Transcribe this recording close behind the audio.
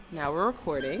Now we're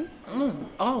recording.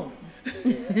 Oh.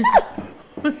 Yes.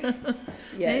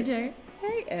 Hey, Jay.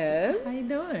 Hey, Eb. How you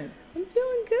doing? I'm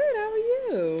feeling good. How are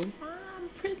you? I'm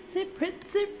pretty good.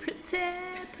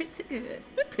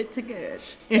 Pretty good.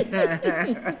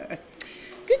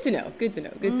 Good to know. Good to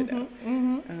know. Good to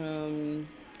know.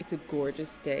 It's a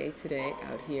gorgeous day today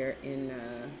out here in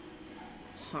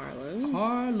Harlem.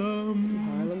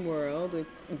 Harlem World.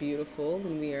 It's beautiful,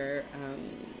 and we are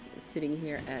sitting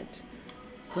here at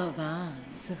Savon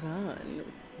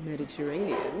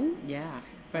Mediterranean. Yeah.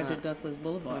 Frederick Douglass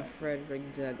Boulevard.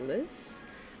 Frederick Douglass.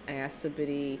 I asked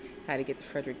somebody how to get to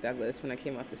Frederick Douglass when I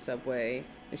came off the subway,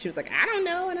 and she was like, "I don't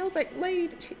know." And I was like, "Lady,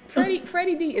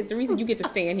 Freddie D is the reason you get to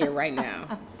stand here right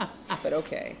now." But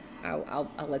okay, I'll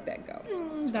let that go.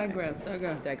 Digress.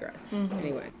 Mm-hmm.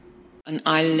 Anyway. And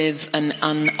I live an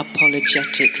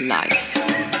unapologetic life.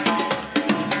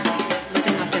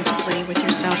 Living authentically with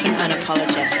yourself and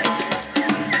Unapologetic.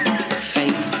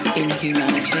 Faith in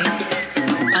humanity.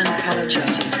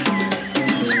 Unapologetic.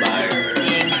 Inspired.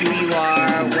 Being who you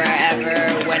are, wherever,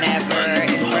 whenever,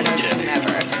 in front of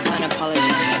whomever.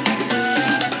 Unapologetic.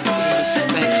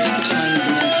 Respect,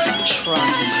 kindness,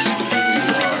 trust.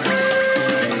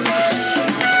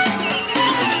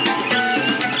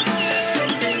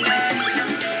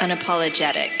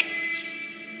 Unapologetic.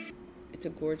 It's a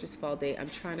gorgeous fall day. I'm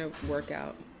trying to work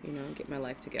out, get my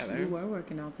life together. You were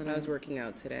working out today. I was working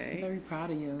out today. I'm very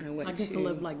proud of you. I get to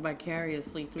live like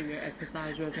vicariously through your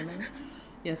exercise regimen.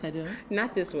 Yes, I do.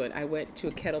 Not this one. I went to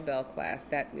a kettlebell class.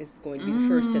 That is going to be the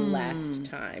first and last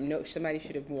time. No, somebody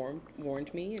should have warned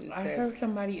me and I said. heard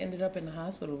somebody ended up in the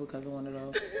hospital because of one of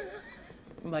those.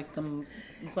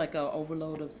 It's like an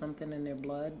overload of something in their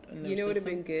blood. In their You know what would have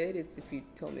system. been good is if you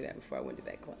told me that before I went to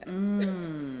that class.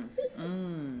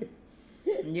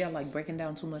 Yeah, like breaking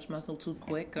down too much muscle too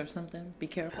quick or something. Be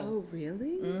careful. Oh,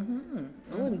 really? Mm-hmm.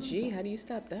 OMG, how do you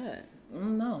stop that?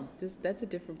 No, That's a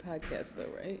different podcast, though,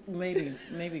 right? maybe.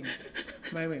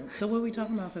 So what are we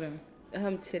talking about today?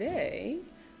 Today,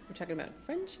 we're talking about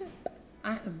friendship.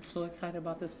 I am so excited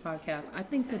about this podcast. I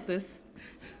think that this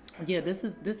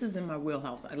is in my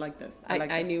wheelhouse. I like this.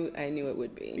 I knew it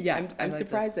would be. Yeah, I I'm like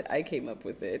surprised that I came up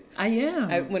with it. I am.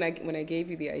 When I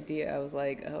gave you the idea, I was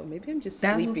like, oh, maybe I'm just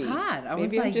That sleepy. was hot. I maybe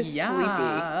was I'm like, just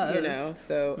yes. sleepy.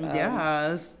 So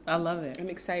Yes, I love it. I'm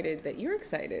excited that you're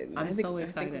excited. I'm so I think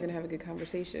excited. we're gonna have a good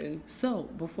conversation. So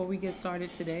before we get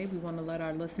started today, we want to let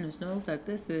our listeners know that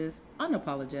this is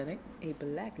Unapologetic. A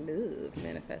Black Love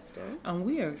Manifesto. And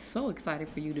we are so excited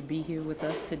for you to be here with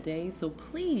us today. So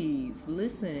please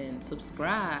listen,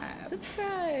 subscribe,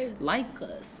 like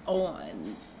us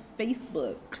on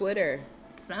Facebook, Twitter,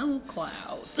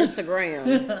 SoundCloud,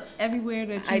 Instagram, everywhere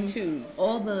that iTunes,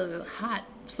 all the hot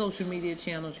social media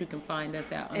channels you can find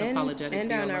us at Unapologetic.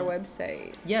 and on BLM. our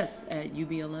website. Yes, at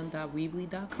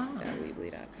ublm.weebly.com.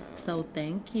 Weebly.com. So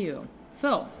thank you.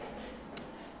 So,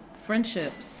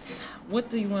 friendships. What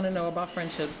do you want to know about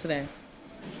friendships today?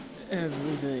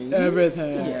 Everything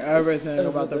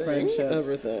About the friendships.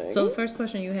 Everything. So the first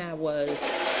question you had was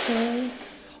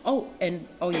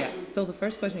So the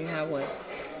first question you had was,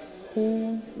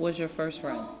 who was your first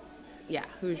friend? Yeah,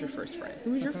 who's your first friend?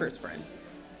 Who was your first friend?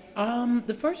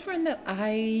 The first friend that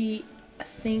I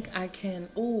think I can.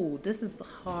 Oh, this is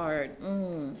hard.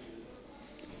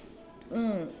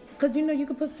 Because you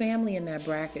could put family in that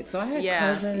bracket. So I had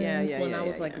cousins when I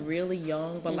was really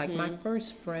young, but like my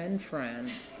first friend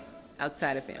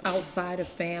Outside of family. outside of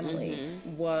family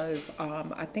was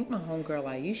I think my homegirl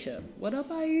Aisha. What up,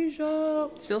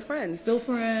 Aisha? Still friends. Still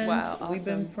friends. Wow, We've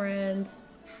been awesome. friends.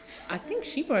 I think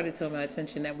she brought it to my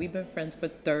attention that we've been friends for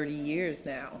 30 years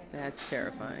now. That's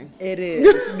terrifying. It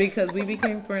is because we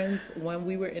became friends when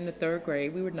we were in the 3rd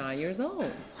grade. We were 9 years old. Wow.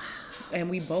 And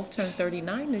we both turned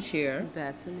 39 this year.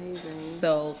 That's amazing.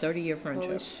 So 30-year friendship.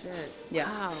 Holy shit. Yeah.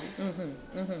 Wow.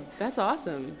 That's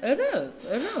awesome. It is.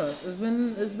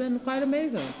 It's been quite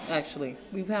amazing, actually.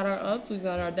 We've had our ups, we've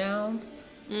had our downs.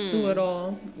 Through it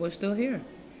all, we're still here.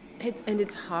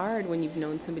 It's hard when you've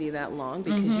known somebody that long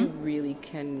because you really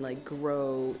can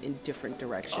grow in different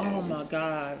directions. Oh my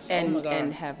gosh.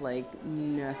 And have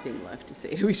nothing left to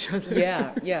say to each other.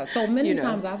 Yeah. So many You know.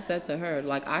 times I've said to her,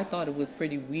 I thought it was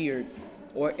pretty weird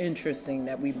or interesting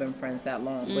that we've been friends that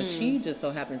long. But she just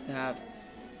so happens to have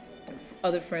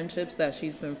other friendships that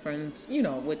she's been friends,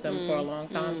 with them for a long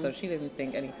time. So she didn't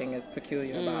think anything is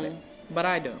peculiar about it. But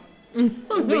I do.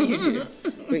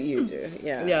 But you do.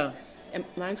 Yeah. Yeah. And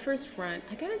my first friend,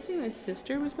 I gotta say my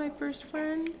sister was my first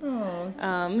friend. Oh.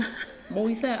 Well,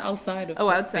 we said outside of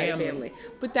outside of family.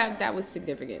 But that was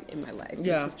significant in my life.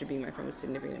 Yeah. My sister being my friend was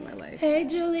significant in my life. Hey,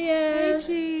 Julia. Hey,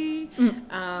 G.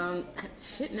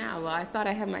 Shit now. Well, I thought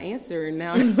I had my answer, and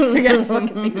now I gotta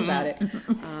fucking think about it.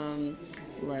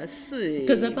 Let's see.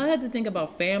 Because if I had to think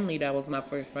about family that was my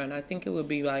first friend, I think it would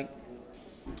be like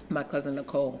my cousin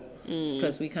Nicole.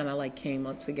 Because we kind of like came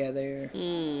up together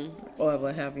or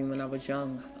what have you when I was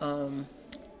young.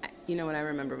 You know what? I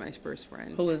remember my first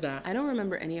friend. Who was that? I don't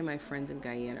remember any of my friends in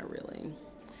Guyana, really.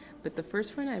 But the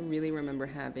first friend I really remember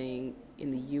having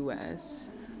in the U.S.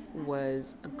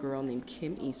 was a girl named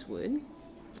Kim Eastwood.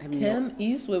 Kim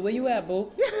Eastwood? Where you at,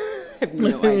 boo? I have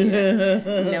no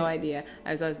idea. No idea.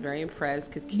 I was very impressed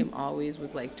because Kim always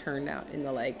was like turned out in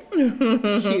the like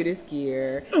cutest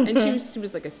gear, and she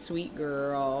was like a sweet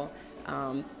girl.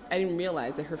 I didn't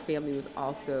realize that her family was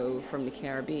also from the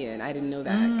Caribbean. I didn't know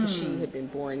that because she had been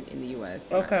born in the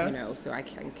U.S. Okay. So I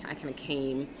kind of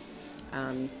came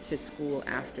to school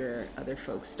after other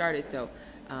folks started. So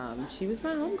she was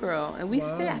my homegirl, and we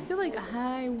stayed. I feel like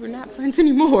we're not friends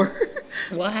anymore.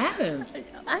 What happened?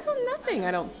 Nothing.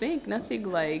 I don't think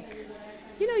nothing like,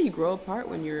 you grow apart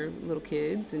when you're little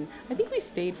kids, and I think we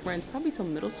stayed friends probably till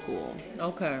middle school.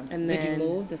 Okay. And did you then,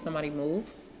 move? Did somebody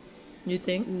move? You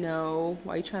think? No.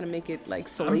 Why are you trying to make it like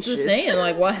salacious? I'm just saying,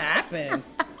 like, what happened?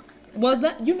 Well,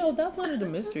 that's one of the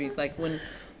mysteries. Like when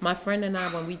my friend and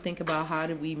I, when we think about how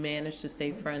did we manage to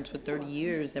stay friends for 30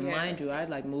 years, and mind you, I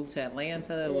like moved to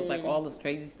Atlanta. It was like all this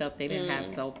crazy stuff. They didn't have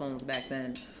cell phones back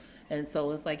then. And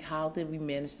so it's like, how did we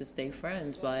manage to stay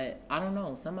friends? But I don't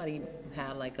know. Somebody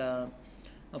had like a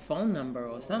phone number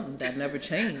or something that never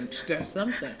changed or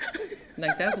something.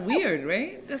 Like, that's weird,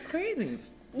 right? That's crazy.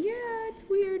 Yeah, it's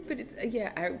weird, but it's,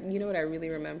 you know what I really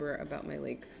remember about my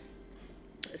like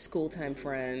school time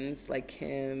friends like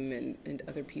Kim and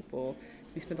other people,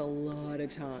 we spent a lot of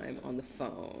time on the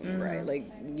phone, right? Like,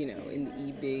 in the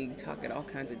e-big, talking all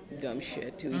kinds of dumb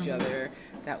shit to each other.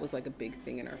 That was like a big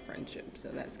thing in our friendship. So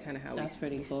that's kind of how we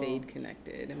stayed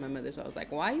connected. And my mother's always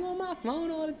like, why are you on my phone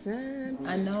all the time?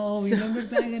 I know. Remember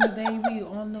back in the day, we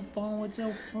on the phone with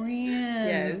your friends.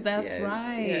 Yes, that's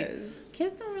right. Yes.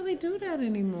 Kids don't really do that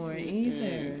anymore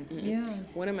either. Yeah.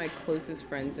 One of my closest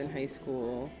friends in high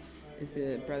school is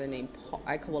a brother named Paul.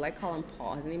 I call him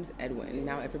Paul. His name's Edwin.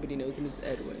 Now everybody knows him as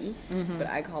Edwin. But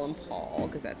I call him Paul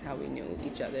because that's how we knew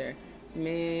each other.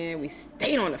 Man, we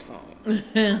stayed on the phone.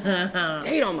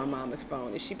 Stayed on my mama's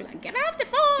phone. And she'd be like, get off the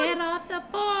phone. Get off the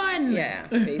phone. Yeah,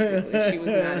 basically. She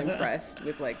was not impressed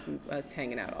with like us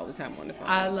hanging out all the time on the phone.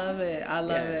 I love it. I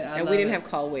love it. And we didn't have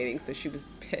call waiting, so she was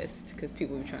pissed because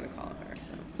people were trying to call her.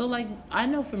 So like, I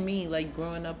know for me, like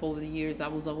growing up over the years, I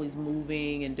was always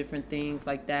moving and different things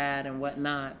like that and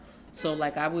whatnot. So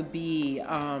like I would be,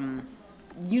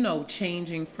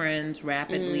 changing friends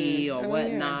rapidly or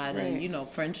whatnot. Yeah, right. And,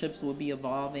 friendships would be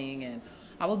evolving, and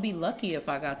I would be lucky if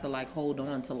I got to like hold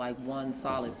on to like one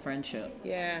solid friendship.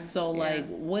 Yeah. So like,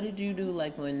 what did you do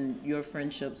like when your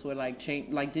friendships were like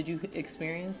change? Like, did you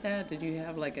experience that? Did you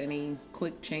have like any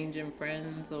quick change in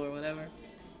friends or whatever?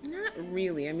 Not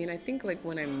really. I mean, I think like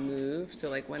when I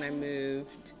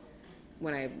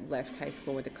left high school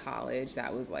and went to college,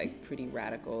 that was like pretty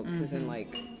radical because then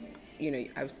like,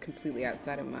 I was completely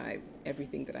outside of my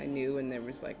everything that I knew, and there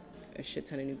was like a shit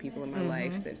ton of new people in my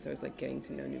life, so I was like getting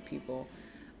to know new people.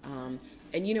 And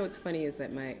what's funny is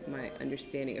that my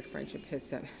understanding of friendship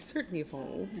has certainly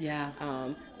evolved. Yeah.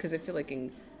 Because I feel like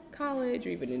in college or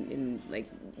even in like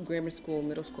grammar school,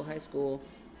 middle school, high school,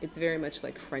 it's very much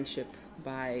like friendship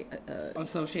by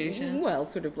association. Well,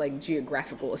 sort of like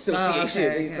geographical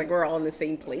association. Okay. It's like we're all in the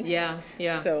same place. Yeah.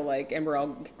 So like, and we're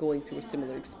all going through a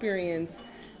similar experience.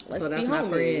 Let's so that's be my homies.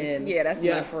 friend. Yeah, that's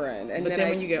my friend. And but then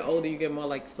when you get older, you get more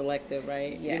like selective,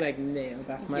 right? Yes. You're like, no,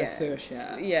 that's my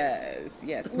associate. Yes.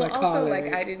 That's well, my also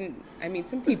colleague. like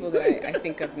some people that I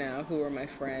think of now who were my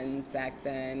friends back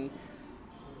then,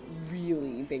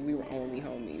 really, we were only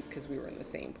homies because we were in the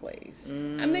same place.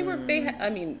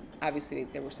 And obviously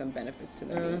there were some benefits to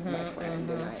them being my friend,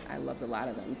 and I loved a lot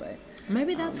of them, but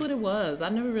maybe that's what it was. I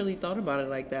never really thought about it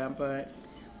like that, but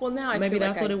well, now I maybe feel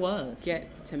that's like what it was.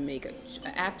 Get to make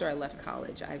after I left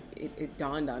college, it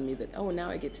dawned on me that now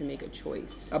I get to make a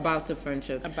choice about the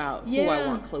friendship, about who I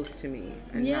want close to me.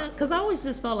 Yeah, because I always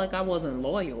just felt like I wasn't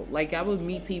loyal. Like I would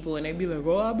meet people and they'd be like,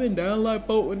 "Oh, I've been down like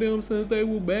folk with them since they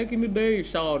were back in the day,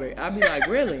 shawty." I'd be like,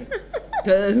 "Really?"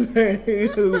 Because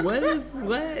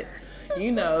what?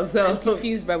 So I'm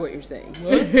confused by what you're saying.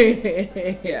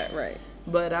 Yeah, right.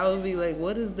 But I would be like,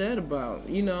 "What is that about?"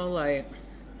 Like.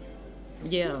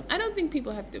 Yeah. I don't think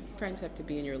friends have to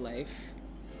be in your life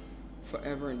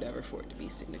forever endeavor for it to be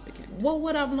significant. Well,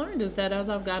 what I've learned is that as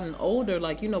I've gotten older,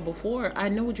 like, you know, before, I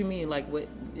know what you mean, like, what,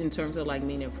 in terms of, like,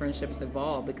 meaning friendships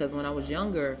evolve, because when I was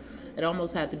younger, it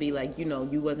almost had to be, like, you know,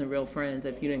 you wasn't real friends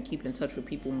if you didn't keep in touch with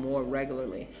people more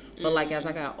regularly. But, like, as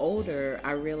I got older,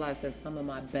 I realized that some of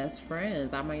my best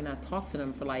friends, I might not talk to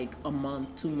them for, like, a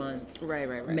month, 2 months. Right.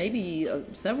 Maybe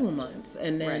several months.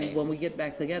 And then Right. when we get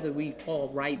back together, we fall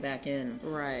right back in.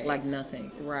 Right. Like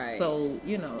nothing. Right. So,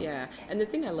 you know. Yeah. And the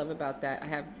thing I love about that, I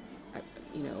have,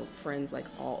 you know, friends like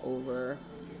all over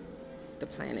the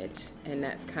planet, and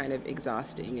that's kind of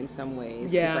exhausting in some ways.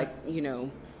 'Cause, Yeah. like, you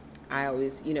know, I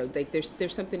always, you know, like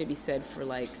there's something to be said for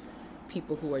like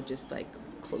people who are just like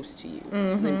close to you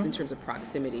in terms of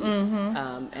proximity.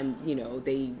 And, you know,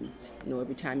 they know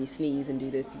every time you sneeze and do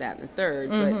this, that, and the third.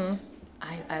 But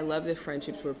I love the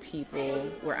friendships where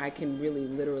I can really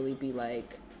literally be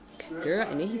like, girl,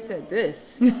 and then he said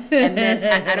this, and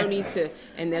then I don't need to,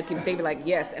 and they be like,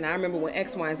 yes, and I remember when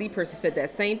X, Y, and Z person said that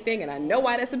same thing, and I know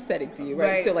why that's upsetting to you,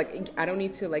 right? So like, I don't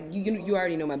need to, like, you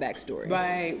already know my backstory,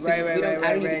 Right.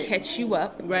 I don't need to catch you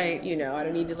up, Right. You know, I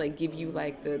don't need to like give you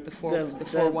like the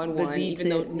 411, even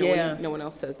though no one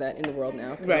else says that in the world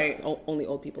now, Right? Only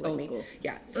old people like Old me, school.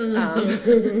 yeah.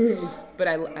 But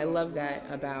I love that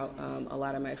about a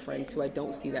lot of my friends who I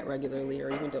don't see that regularly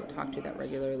or even don't talk to that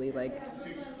regularly. Like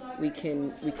we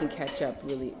can catch up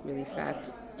really, really fast.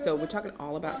 So we're talking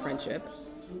all about friendship.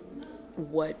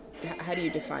 How do you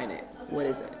define it? What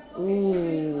is it?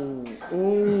 Ooh.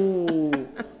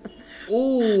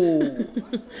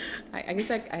 I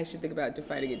guess I should think about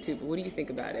defining it too, but what do you think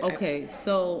about it? Okay,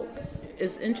 so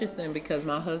it's interesting because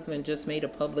my husband just made a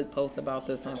public post about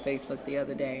this on Facebook the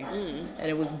other day, and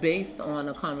it was based on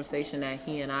a conversation that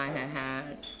he and I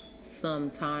had some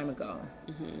time ago.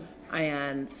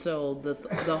 And so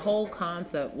the whole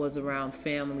concept was around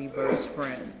family versus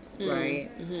friends, right?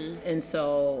 And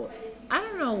so I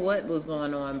don't know what was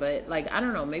going on, but like, I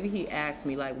don't know, maybe he asked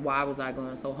me like, why was I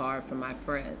going so hard for my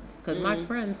friends? Because my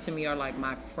friends to me are like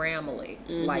my family.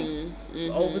 Like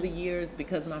over the years,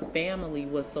 because my family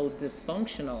was so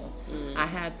dysfunctional, I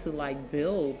had to like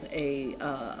build a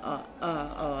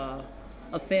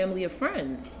family of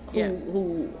friends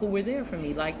who were there for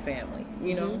me like family,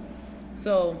 you know?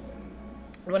 So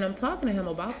when I'm talking to him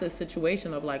about this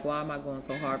situation of like, why am I going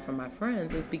so hard for my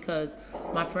friends, is because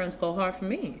my friends go hard for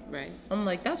me. Right. I'm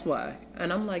like, that's why.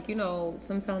 And I'm like, you know,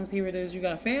 sometimes here it is, you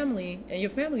got family and your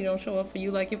family don't show up for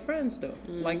you like your friends do.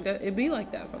 Like that, it be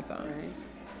like that sometimes. Right.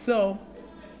 So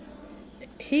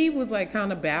he was like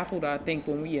kind of baffled, I think,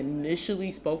 when we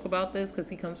initially spoke about this, because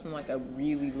he comes from like a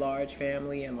really large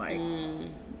family and like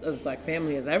it was like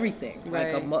family is everything.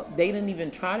 Right. Like they didn't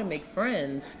even try to make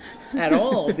friends at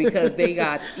all because they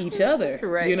got each other.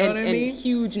 Right. You know what I mean? And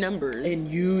huge numbers. In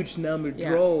huge number,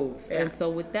 droves. Yeah. And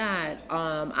so with that,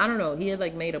 I don't know, he had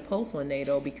like made a post one day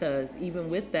though, because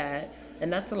even with that, and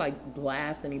not to like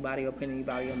blast anybody or put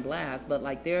anybody on blast, but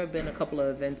like there have been a couple of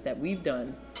events that we've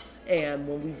done, and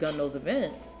when we've done those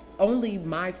events, only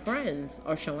my friends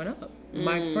are showing up.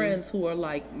 My friends who are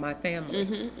like my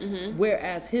family.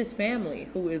 Whereas his family,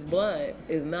 who is blood,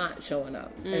 is not showing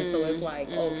up. And so it's like,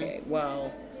 okay,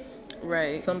 well,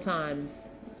 right.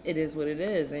 Sometimes it is what it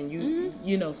is. And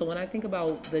you know, so when I think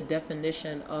about the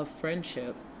definition of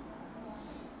friendship,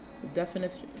 the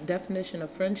definition of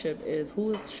friendship is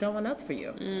who is showing up for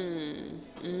you.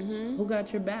 Who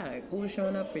got your back? Who is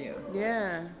showing up for you?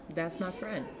 Yeah. That's my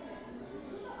friend.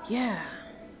 Yeah.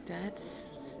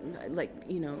 That's like,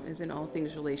 you know, as in all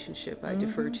things relationship, I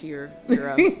defer to your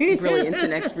brilliance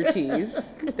and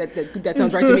expertise. That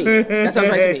sounds right to me. That sounds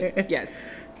right to me. Yes,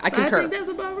 I concur. I think that's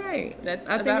about right. I think that's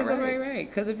about right.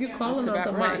 Because if you're calling on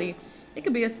somebody, it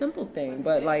could be a simple thing,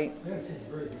 but like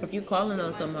if you're calling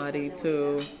on somebody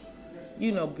to,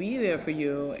 you know, be there for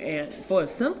you and for a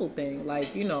simple thing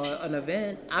like, you know, an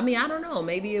event. I mean, I don't know.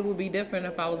 Maybe it would be different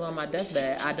if I was on my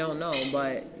deathbed. I don't know,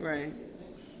 but right.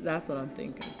 That's what I'm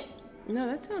thinking. No,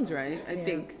 that sounds right. I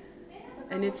think,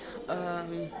 and it's, I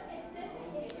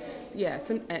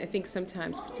think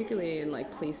sometimes, particularly in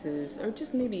like places, or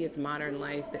just maybe it's modern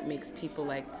life that makes people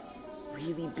like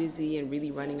really busy and really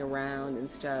running around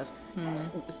and stuff.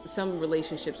 Some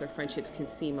relationships or friendships can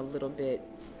seem a little bit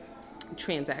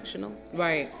transactional.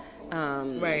 Right.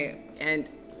 Right. And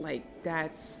like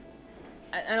that's,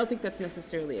 I don't think that's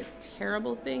necessarily a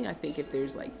terrible thing. I think if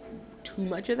there's like too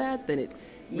much of that, then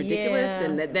it's ridiculous,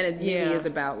 and then it really is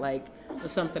about like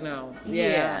something else.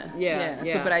 Yeah.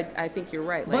 So, but I think you're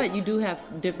right. Like, but you do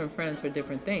have different friends for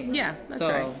different things. Yeah, that's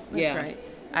right. That's right.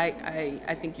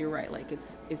 I think you're right. Like,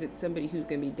 is it somebody who's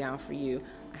going to be down for you?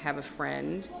 I have a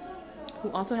friend who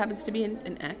also happens to be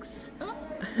an ex,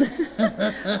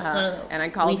 And I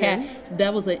called him.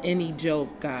 That was an any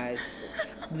joke, guys.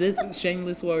 This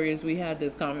Shameless Warriors, we had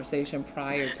this conversation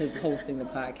prior to hosting the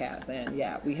podcast, and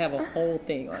yeah, we have a whole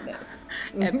thing on this.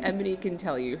 Ebony can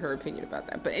tell you her opinion about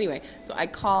that. But anyway, so I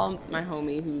called my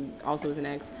homie, who also is an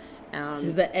ex.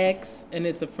 It's an ex and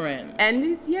it's a friend.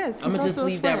 And yes, I'm gonna just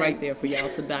leave that right there for y'all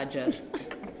to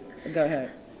digest. Go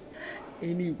ahead.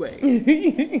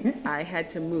 Anyway, I had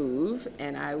to move,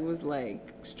 and I was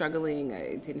like struggling.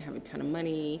 I didn't have a ton of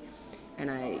money,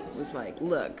 and I was like,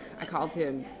 look, I called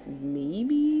him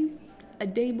maybe a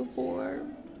day before.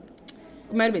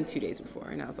 It might have been 2 days before,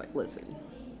 and I was like, listen,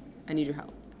 I need your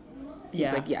help. He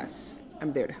was like, yes,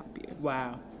 I'm there to help you.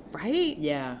 Wow. Right?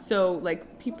 Yeah. So,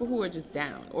 like, people who are just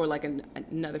down, or like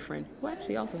another friend who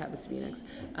actually also happens to be an ex.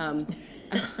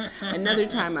 Another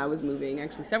time I was moving,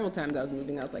 actually several times I was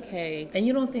moving, I was like, hey. And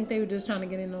you don't think they were just trying to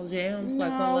get in those jams? No,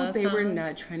 like the last they times? were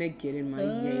not trying to get in my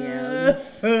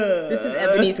yams. This is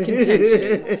Ebony's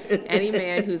contention. Any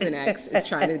man who's an ex is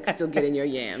trying to still get in your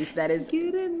yams. That is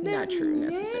not true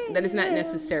necessarily. That is not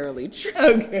necessarily true.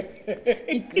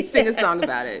 Okay. Sing a song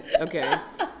about it, okay?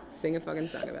 Sing a fucking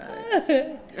song about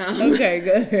it. Okay,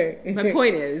 go ahead. My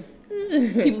point is,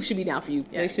 people should be down for you.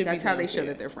 Yeah, They should that's be how down they for show you.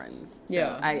 that they're friends. So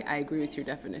Yeah. I agree with your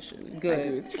definition. Good. I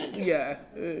agree with you.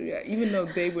 Yeah. Even though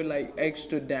they were like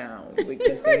extra down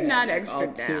because they Were not had extra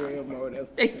ulterior motive.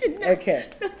 They did not. Okay.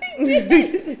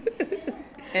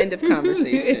 End of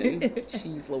conversation.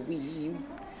 Jeez Louise.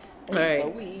 All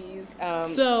right. Louise.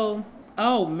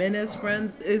 Men as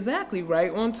friends. Exactly, right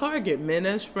on target. Men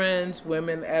as friends,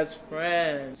 women as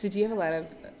friends. So do you have a lot of,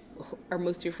 are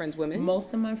most of your friends women?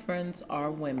 Most of my friends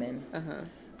are women. Uh-huh.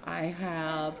 I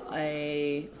have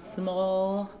a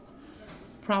small,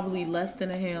 probably less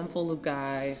than a handful of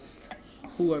guys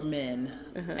who are men.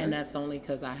 Uh-huh. And that's only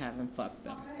because I haven't fucked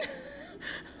them.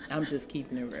 I'm just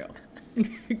keeping it real.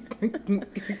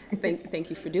 Thank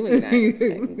you for doing that.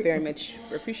 I very much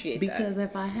appreciate Because that.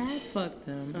 if I had fucked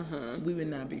them, we would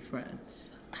not be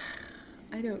friends.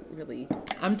 I don't really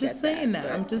I'm just get saying that.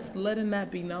 but I'm just letting that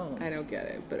be known. I don't get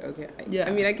it, but okay. Yeah.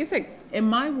 I mean, I guess In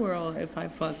my world, if I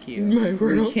fuck you, My we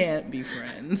world. can't be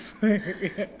friends.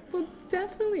 well,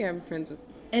 definitely I'm friends with,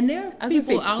 And there are I was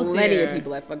people gonna say out plenty there. of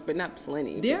people I fucked, but not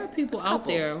plenty. There but are people a out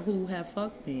couple. there who have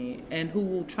fucked me and who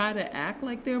will try to act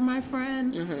like they're my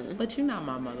friend, but you're not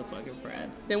my motherfucking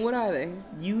friend. Then what are they?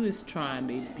 You is trying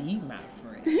to be my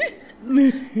friend.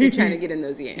 You're trying to get in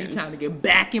those yams. You're trying to get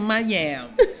back in my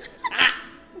yams.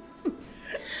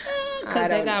 Because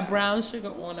they got brown sugar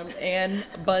on them and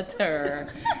butter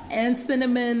and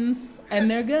cinnamons, and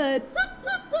they're good.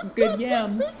 Good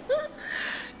yams.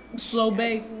 Slow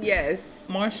baked. Yes.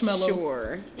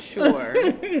 Marshmallows. Sure.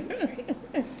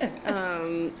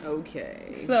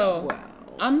 Okay. So, wow.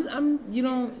 I'm. You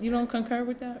don't concur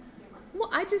with that? Well,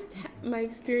 I just my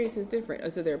experience is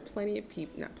different. So there are plenty of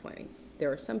people. Not plenty.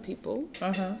 There are some people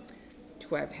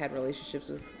who I've had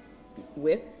relationships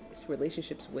with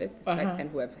and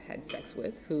who I've had sex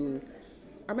with who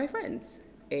are my friends.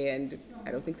 And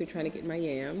I don't think they're trying to get in my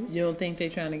yams. You don't think they're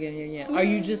trying to get in your yams? Are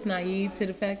you just naive to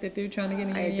the fact that they're trying to get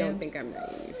in your yams? I don't think I'm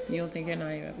naive. You don't think you're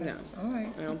naive about No. that? All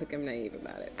right. I don't think I'm naive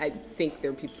about it. I think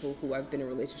there are people who I've been in a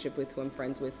relationship with, who I'm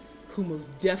friends with, who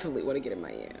most definitely want to get in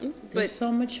my yams. They're But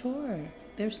so mature.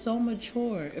 They're so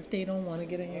mature if they don't want to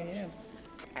get in your yams.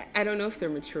 I don't know if they're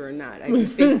mature or not. I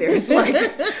just think there's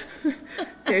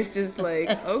just like,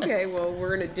 okay, well,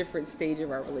 we're in a different stage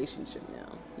of our relationship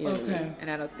now. You know what I mean?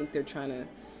 And I don't think they're trying to.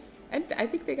 I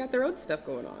think they got their own stuff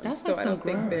going on. That's so like I some don't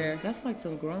think they're. That's like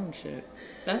some grown shit.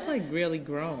 That's like really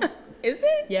grown. Is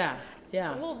it? Yeah.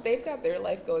 Well, they've got their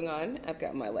life going on. I've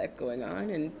got my life going on,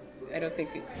 and I don't think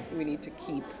we need to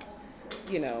keep,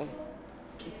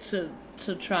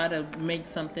 To try to make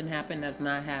something happen that's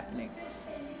not happening.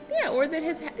 Yeah, or that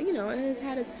has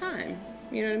had its time.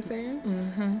 You know what I'm saying?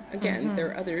 Mm-hmm. Again,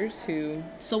 there are others who.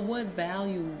 So, what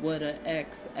value would an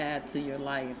ex add to your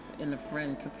life in a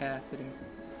friend capacity?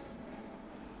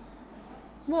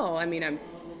 Well, I mean,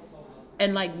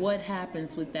 And like, what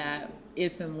happens with that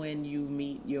if and when you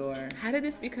meet your? How did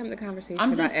this become the conversation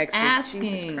I'm about just exes? asking.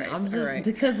 Jesus Christ. I'm just All right.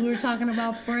 because we're talking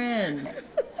about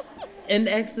friends, and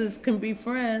exes can be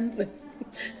friends.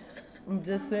 I'm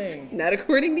just saying. Not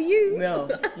according to you. No.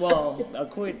 Well,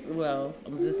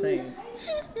 I'm just saying.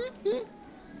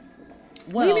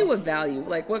 What do you mean what value?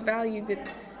 Like, what value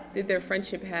did their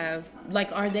friendship have?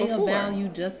 Like, are they before? a value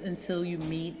just until you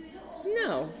meet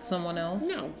No. someone else?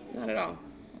 No, not at all.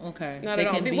 Okay. Not they at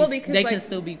all. Can be, Well, because, they like- can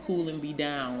still be cool and be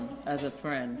down as a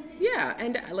friend. Yeah,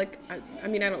 and I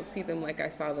mean, I don't see them like I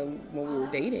saw them when we were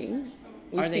dating.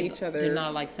 We Are see they, each other. They're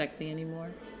not like sexy anymore?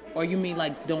 Or you mean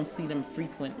like don't see them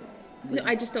frequent? No,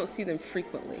 I just don't see them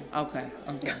frequently. Okay.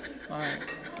 All right.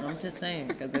 I'm just saying,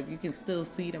 because if you can still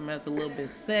see them as a little bit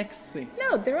sexy.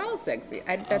 No, they're all sexy.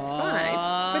 That's fine.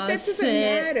 But that doesn't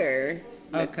matter.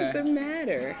 That doesn't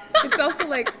matter. It's also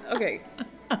like, okay,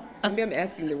 maybe I'm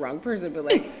asking the wrong person, but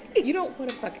like, you don't want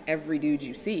to fuck every dude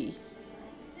you see.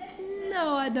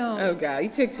 No, I don't. Oh, God. You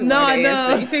took too long to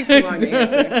answer. You took too long to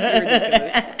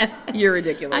answer. You're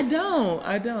ridiculous. I don't.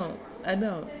 I don't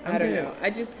know.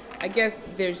 I guess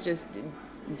there's just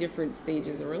different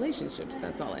stages of relationships.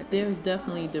 That's all I think. There's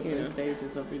definitely different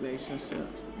stages of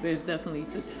relationships. There's definitely...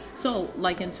 So,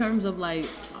 like, in terms of, like,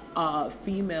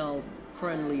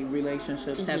 female-friendly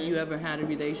relationships, have you ever had a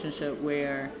relationship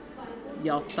where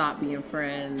y'all stopped being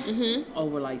friends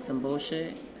over, like, some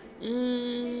bullshit?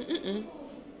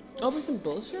 Over some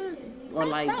bullshit? Or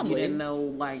like probably. You didn't know,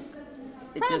 like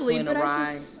it probably, just went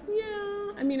awry?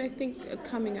 I mean, I think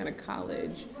coming out of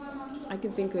college, I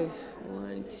can think of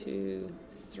 1, 2,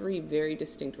 3 very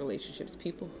distinct relationships.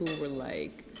 People who were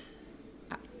like,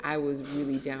 I was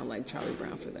really down like Charlie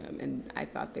Brown for them, and I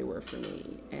thought they were for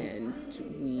me, and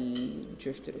we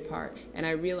drifted apart. And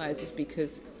I realized it's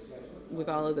because with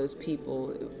all of those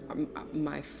people,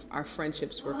 our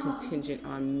friendships were contingent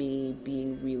on me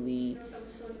being really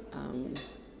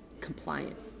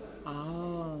compliant.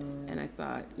 Oh. And I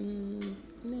thought, no,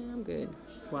 I'm good.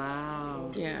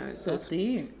 Wow. Yeah. So that's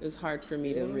deep. It was hard for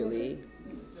me to really.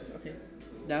 Okay.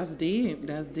 That's deep.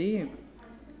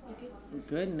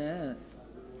 Goodness.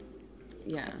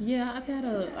 Yeah. Yeah,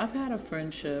 I've had a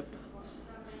friendship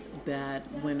that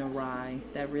went awry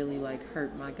that really like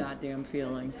hurt my goddamn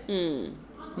feelings. Yeah.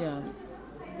 You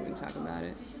want to talk about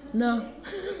it? No.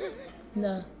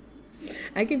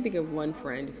 I can think of one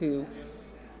friend who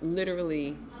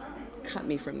literally cut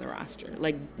me from the roster.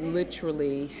 Like,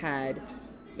 literally had...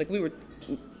 Like, we were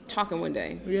talking one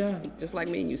day. Yeah. Just like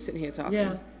me and you sitting here talking.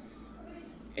 Yeah.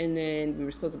 And then we were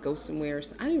supposed to go somewhere.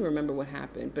 So I don't even remember what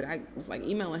happened, but I was, like,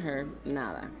 emailing her,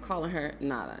 nada. Calling her,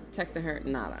 nada. Texting her,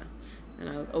 nada.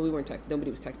 And we weren't texting. Nobody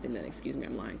was texting then. Excuse me,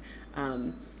 I'm lying.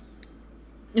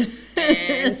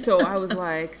 And so I was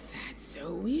like, that's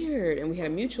so weird. And we had a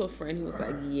mutual friend who was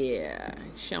like, yeah,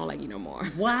 she don't like you no more.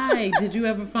 Why? Did you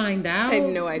ever find out? I had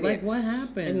no idea. Like, what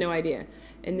happened? I had no idea.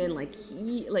 And then like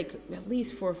at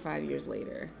least 4 or 5 years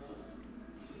later,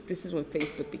 this is when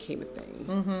Facebook became a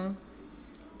thing.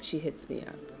 She hits me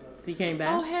up. He came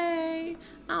back? Oh, hey,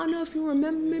 I don't know if you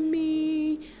remember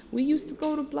me. We used to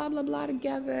go to blah, blah, blah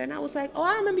together. And I was like, oh,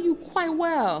 I remember you quite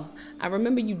well. I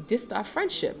remember you dissed our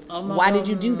friendship. Why did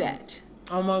you do that?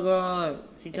 Oh, my God.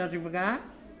 She thought you forgot?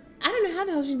 I don't know how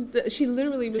the hell she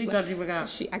literally was thought you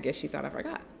forgot. I guess she thought I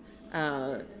forgot.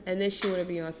 And then she wanted to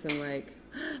be on some, like,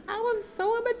 I was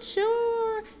so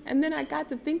immature. And then I got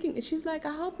to thinking, and she's like,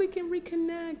 I hope we can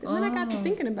reconnect. And then I got to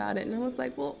thinking about it, and I was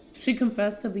like, well. She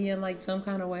confessed to being like some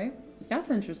kind of way? That's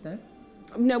interesting.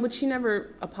 No, but she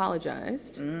never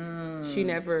apologized. She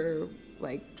never,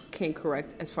 like, came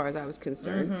correct as far as I was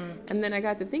concerned. And then I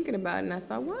got to thinking about it, and I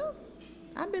thought, well,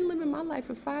 I've been living my life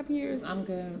for 5 years. I'm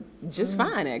good. Just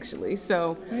fine, actually.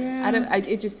 So yeah.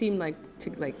 It just seemed like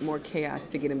more chaos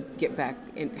to get back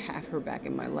and have her back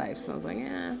in my life. So I was like,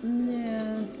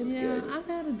 it's good. I've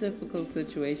had a difficult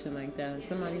situation like that.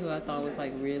 Somebody who I thought was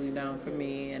like really down for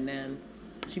me, and then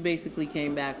she basically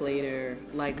came back later.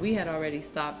 Like, we had already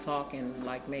stopped talking,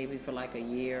 like maybe for like a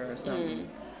year or something,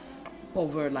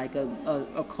 over like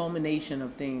a culmination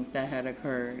of things that had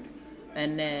occurred,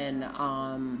 and then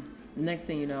next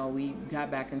thing you know, we got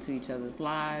back into each other's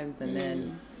lives, and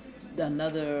then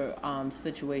another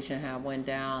situation had went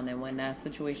down, and when that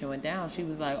situation went down, she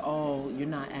was like, oh, you're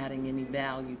not adding any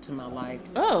value to my life.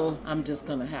 Oh. I'm just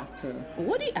going to have to...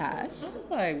 What he asked? I was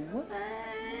like, what?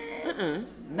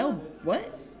 No,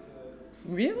 what?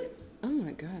 Really? Oh,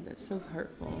 my God, that's so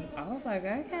hurtful. I was like,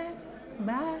 okay,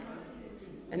 bye.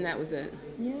 And that was it?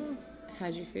 Yeah.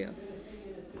 How'd you feel?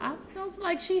 I felt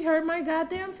like she hurt my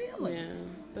goddamn feelings. Yeah,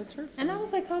 that's hurtful. And I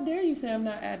was like, how dare you say I'm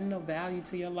not adding no value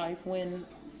to your life when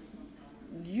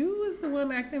you was the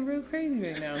one acting real crazy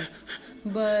right now.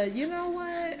 But you know what?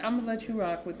 I'm going to let you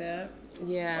rock with that.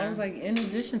 Yeah. I was like, in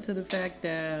addition to the fact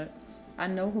that I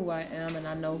know who I am and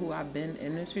I know who I've been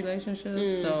in this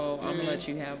relationship, so I'm going to let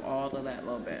you have all of that a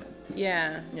little bit.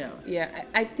 Yeah. Yeah. Yeah.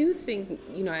 I do think,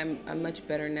 I'm much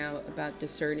better now about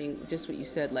discerning just what you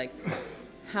said, like,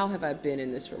 how have I been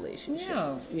in this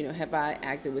relationship? Yeah. Have I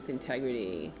acted with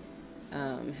integrity?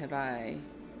 Have I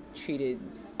treated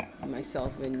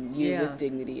myself and you with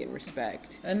dignity and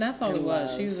respect? And that's all it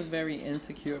was. She was a very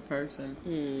insecure person.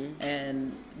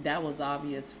 And that was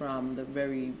obvious from the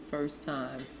very first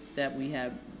time that we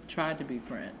had tried to be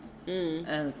friends.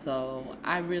 And so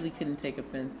I really couldn't take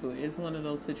offense to it. It's one of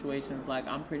those situations like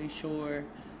I'm pretty sure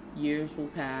years will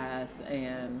pass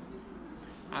and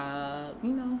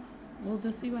we'll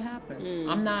just see what happens.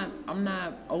 I'm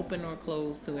not open or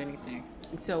closed to anything.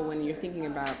 So when you're thinking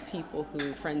about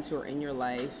friends who are in your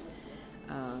life,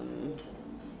 and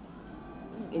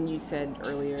you said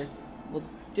earlier, well,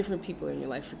 different people in your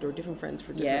life or different friends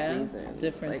for different reasons.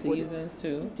 Different seasons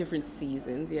too. Different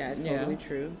seasons, totally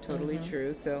true. Totally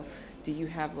true. So do you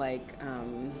have like,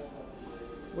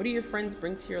 what do your friends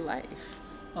bring to your life?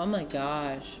 Oh my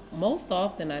gosh. Most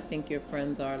often I think your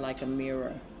friends are like a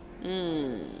mirror.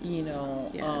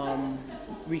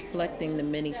 Reflecting the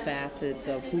many facets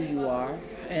of who you are.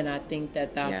 And I think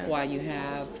that's why you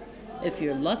have, if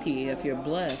you're lucky, if you're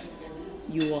blessed,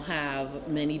 you will have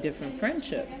many different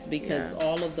friendships because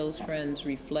all of those friends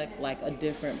reflect like a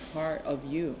different part of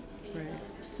you. Right.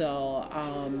 So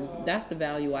that's the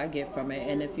value I get from it.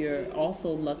 And if you're also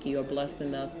lucky or blessed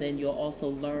enough, then you'll also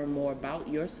learn more about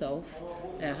yourself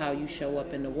and how you show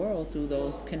up in the world through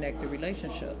those connected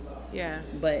relationships. Yeah.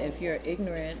 But if you're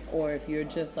ignorant or if you're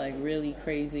just like really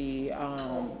crazy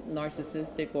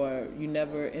narcissistic or you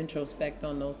never introspect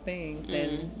on those things,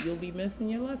 then you'll be missing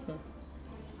your lessons.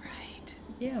 Right.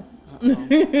 Yeah.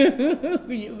 You'll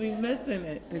be missing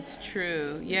it. It's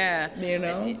true. Yeah. You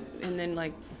know? And then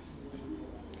like,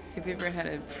 have you ever had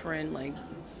a friend like,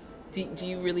 do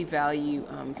you really value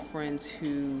friends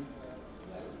who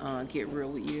get real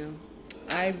with you?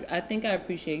 I think I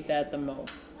appreciate that the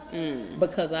most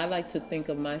because I like to think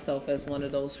of myself as one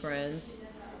of those friends,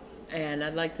 and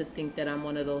I'd like to think that I'm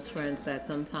one of those friends that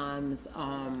sometimes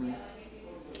I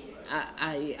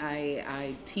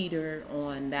teeter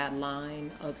on that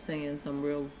line of saying some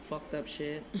real fucked up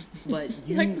shit, but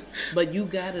you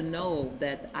gotta know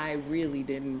that I really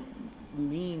didn't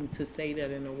mean to say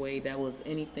that in a way that was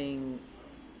anything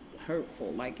hurtful.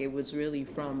 Like it was really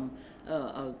from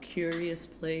a curious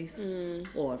place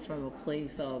or from a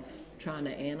place of trying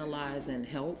to analyze and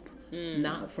help,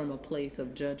 not from a place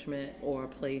of judgment or a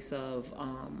place of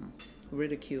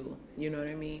ridicule. You know what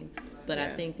I mean? But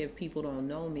I think if people don't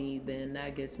know me, then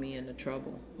that gets me into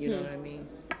trouble. You know what I mean?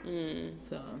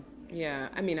 So yeah,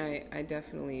 I mean, I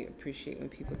definitely appreciate when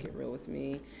people get real with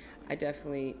me. I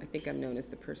think I'm known as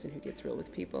the person who gets real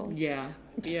with people. Yeah.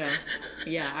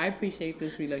 I appreciate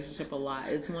this relationship a lot.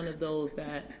 It's one of those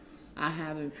that I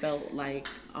haven't felt like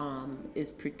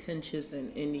is pretentious in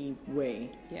any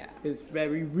way. Yeah. It's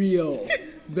very real.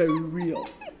 Very real.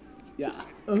 Yeah.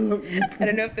 I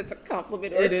don't know if that's a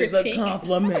compliment or a critique. It is a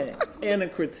compliment and a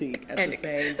critique at the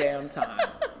same damn time.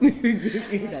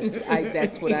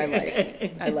 That's what I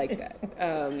like. I like that.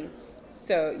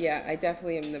 So yeah, I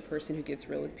definitely am the person who gets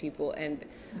real with people, and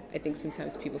I think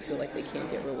sometimes people feel like they can't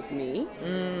get real with me.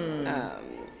 And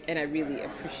I really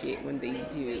appreciate when they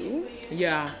do.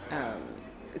 Yeah.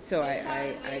 So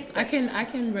I can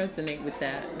resonate with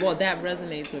that. Well, that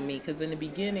resonates with me because in the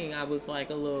beginning I was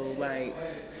like a little like,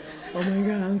 oh my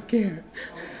God, I'm scared.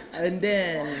 And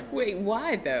then wait,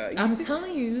 why though? I'm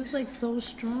telling you, it's like so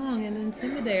strong and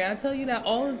intimidating. I tell you that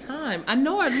all the time. I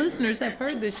know our listeners have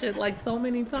heard this shit like so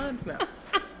many times now.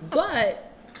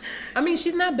 But I mean,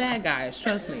 she's not bad, guys.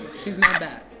 Trust me, she's not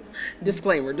bad.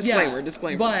 Disclaimer.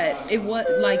 But it was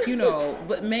like,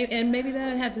 maybe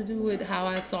that had to do with how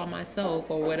I saw myself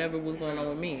or whatever was going on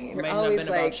with me. It might not have been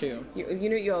about you. You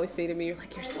know what you always say to me? You're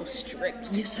like, you're so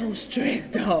strict. You're so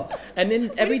strict, though. And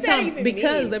then every time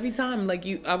like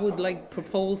I would like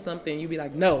propose something, you'd be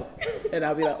like, no. And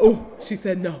I'd be like, oh, she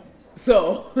said no.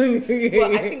 So. Well,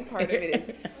 I think part of it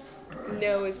is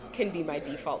no can be my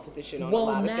default position on a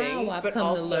lot of things. Well, now I've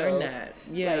come to learn that.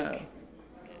 Yeah. Like,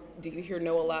 do you hear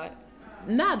no a lot?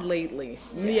 Not lately.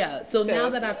 Yeah. So now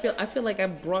that I feel like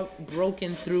I've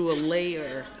broken through a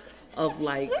layer of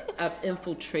like I've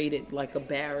infiltrated like a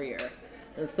barrier,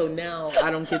 and so now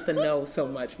I don't get to know so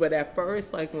much. But at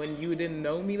first, like when you didn't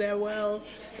know me that well,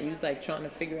 and you was like trying to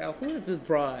figure out who is this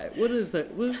bride? What is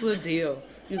the deal?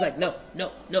 You was like no. I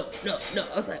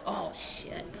was like, oh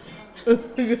shit.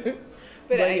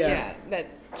 But yeah,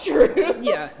 that's true.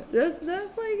 Yeah, that's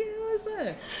like what's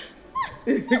that?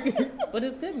 But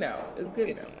it's good now. It's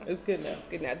good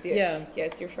now.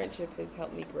 Yes, your friendship has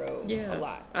helped me grow a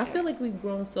lot. I feel like we've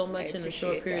grown so much in a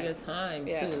short period of time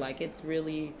too. Like it's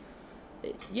really,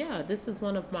 this is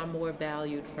one of my more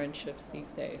valued friendships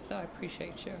these days. So I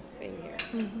appreciate you. Same here.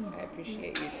 Mm-hmm. I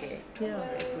appreciate you too. Yeah, I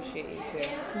appreciate you too.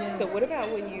 Yeah. So what about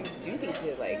when you do need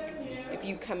to if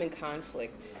you come into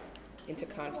conflict with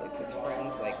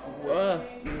friends, like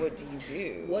what do you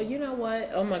do? Well, you know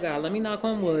what? Oh my God, let me knock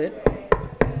on wood.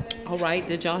 All right,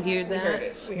 did y'all hear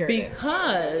that? We heard it.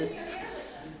 Because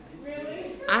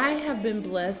I have been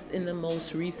blessed in the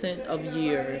most recent of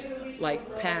years,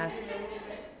 like past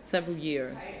several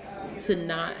years, to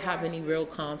not have any real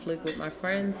conflict with my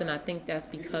friends. And I think that's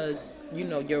because, you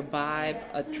know, your vibe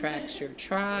attracts your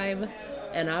tribe.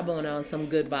 And I've been on some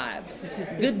good vibes.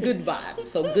 Good vibes.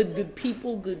 So good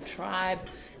people, good tribe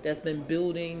that's been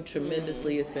building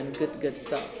tremendously. It's been good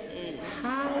stuff.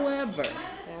 However,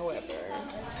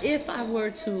 if I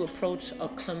were to approach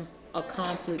a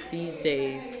conflict these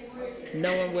days,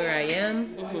 knowing where I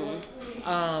am,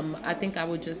 I think I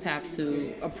would just have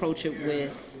to approach it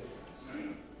with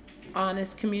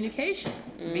honest communication.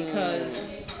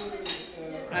 Because,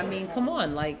 I mean, come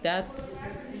on, like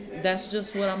that's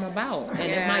just what I'm about.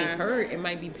 And it might hurt, it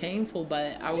might be painful,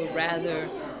 but I would rather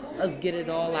us get it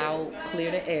all out,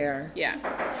 clear the air. Yeah,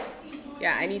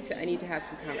 I need to have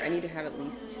I need to have at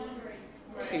least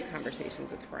 2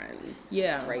 conversations with friends.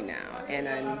 Yeah. Right now, and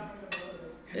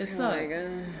it sucks. Like,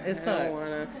 it sucks. I don't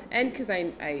wanna, and because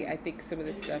I think some of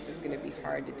this stuff is going to be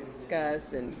hard to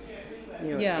discuss, and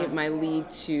you know, it might lead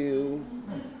to,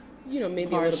 you know,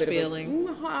 maybe harsh a little bit feelings.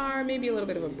 of maybe a little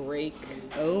bit of a break.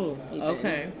 Oh, even.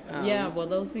 okay. Yeah, well,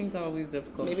 those things are always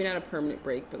difficult. Maybe not a permanent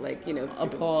break, but like, you know, a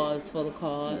pause for the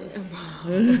cause.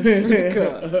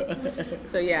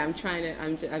 So yeah,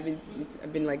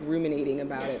 I've been like ruminating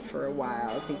about it for a while,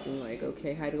 thinking like,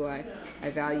 okay, how do I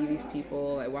value these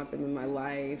people? I want them in my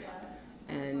life.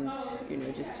 And, you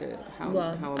know, just to how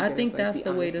I'm I think like, that's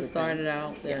the way to start it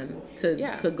out then.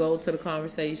 To go to the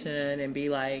conversation and be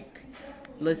like,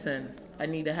 listen, I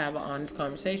need to have an honest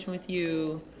conversation with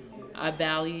you. I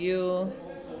value you.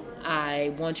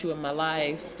 I want you in my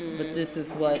life, but this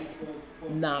is what's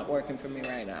not working for me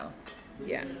right now.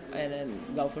 Yeah. And then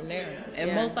go from there.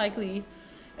 And most likely,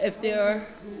 if they're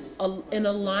in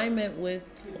alignment with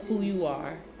who you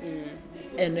are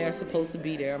and they're supposed to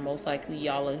be there, most likely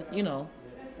y'all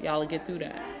will get through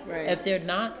that. Right. If they're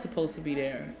not supposed to be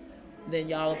there, then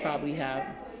y'all will probably have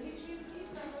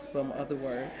some other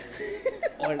words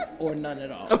or none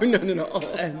at all. Or none at all.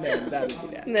 And then that'll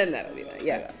be that. And then that'll be that.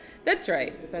 Yeah. That's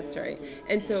right.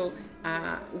 And so,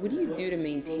 what do you do to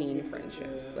maintain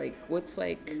friendships? Like, what's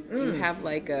like, do you have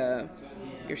like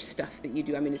your stuff that you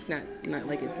do? I mean, it's not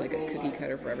like it's like a cookie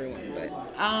cutter for everyone, but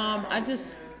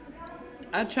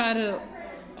I try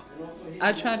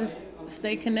to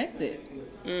stay connected.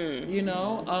 You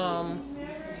know,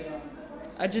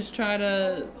 I just try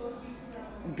to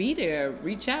be there,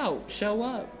 reach out, show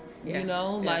up. You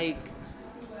know, like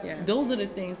those are the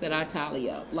things that I tally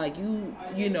up. Like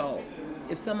you know,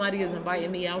 if somebody is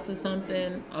inviting me out to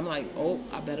something, I'm like, oh,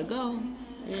 I better go.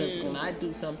 Because when I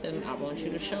do something, I want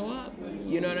you to show up.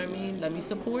 You know what I mean? Let me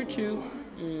support you.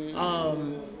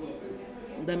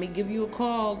 Let me give you a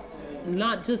call.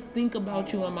 Not just think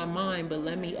about you on my mind, but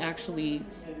let me actually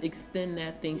extend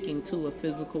that thinking to a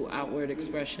physical outward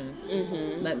expression.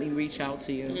 Let me reach out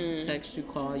to you, text you,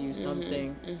 call you,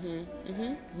 something.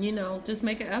 You know, just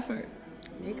make an effort.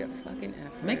 Make a fucking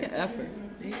effort. Make an effort.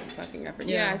 Make a fucking effort.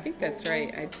 Yeah, I think that's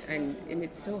right. And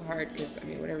it's so hard because, I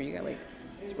mean, whatever, you got like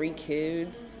 3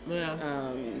 kids,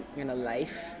 and a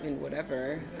life and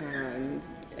whatever,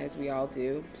 as we all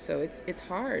do. So it's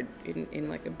hard in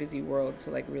like a busy world to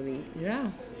like really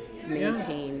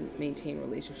maintain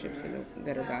relationships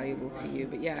that are valuable to you.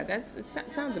 But yeah, that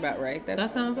sounds about right.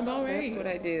 That sounds about right. That's what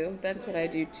I do. That's what I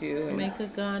do too. And make a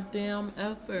goddamn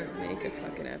effort. Make a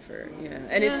fucking effort. Yeah,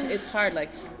 and it's hard. Like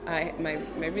my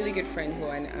really good friend who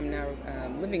I'm now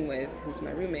living with, who's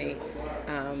my roommate.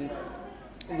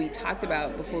 We talked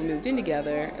about before we moved in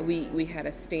together. We've had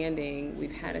a standing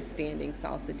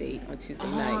salsa date on Tuesday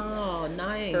nights. Oh,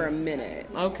 nice. For a minute.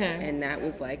 Okay. And that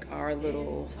was like our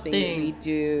little thing we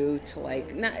do to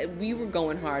like. We were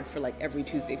going hard for like every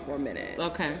Tuesday for a minute.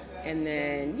 Okay. And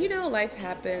then life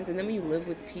happens, and then when you live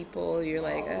with people, you're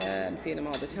like, I'm seeing them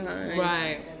all the time.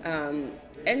 Right.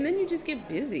 And then you just get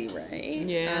busy, right?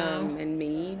 Yeah. And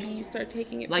maybe you start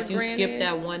taking it like for granted. You skip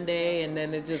that one day, and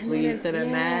then it just leads to the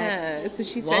next. So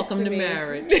she Welcome said to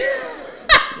marriage.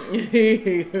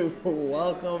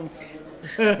 Welcome.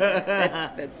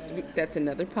 That's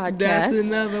another podcast. That's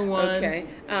another one. Okay.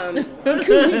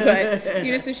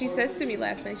 But so she says to me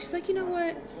last night, she's like, you know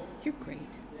what? You're great.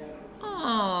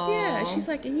 Oh. Yeah. She's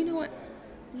like, and you know what?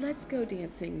 Let's go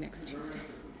dancing next Tuesday.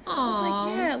 Aww. I was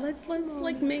like, yeah, let's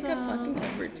like make a fucking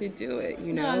effort to do it,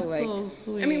 you know? That's like, so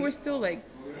sweet. I mean, we're still like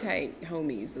tight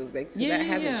homies, like, so that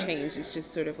hasn't changed. It's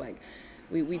just sort of like,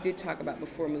 we did talk about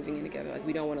before moving in together, like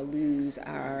we don't want to lose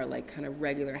our like kind of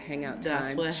regular hangout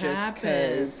time. That's what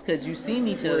happens because you've seen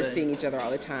each other. We're seeing each other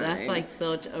all the time. That's like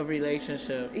such a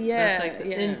relationship. Yeah, that's like,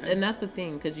 yeah. And that's the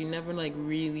thing, because you never like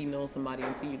really know somebody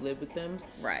until you live with them.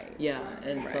 Right. Yeah,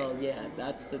 and Right. so yeah,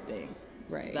 that's the thing.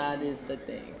 Right. That is the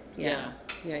thing. Yeah.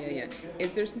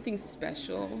 Is there something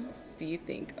special, do you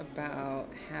think, about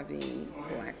having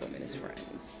Black women as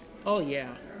friends? Oh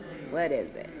yeah. What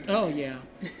is it? Oh yeah.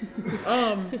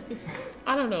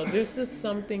 I don't know. There's just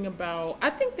something about. I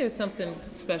think there's something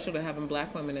special to having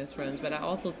Black women as friends, but I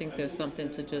also think there's something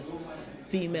to just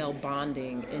female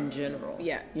bonding in general.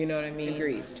 Yeah. You know what I mean?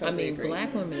 Agreed. Totally agree.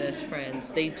 Black women as friends,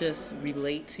 they just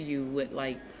relate to you with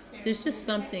like. There's just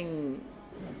something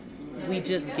we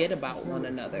just get about one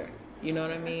another. You know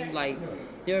what I mean? Like,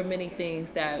 there are many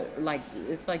things that, like,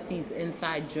 it's like these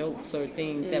inside jokes or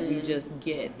things that we just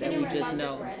get, that we just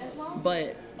know.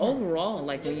 But overall,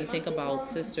 like, when you think about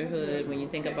sisterhood, when you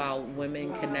think about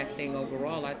women connecting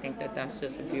overall, I think that that's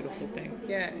just a beautiful thing.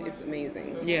 Yeah, it's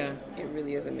amazing. Yeah. It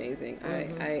really is amazing.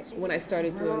 I when I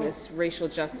started doing this racial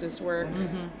justice work,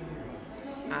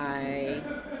 I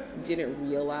didn't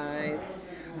realize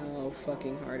how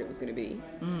fucking hard it was going to be,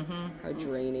 how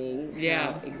draining,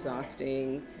 how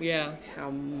exhausting, how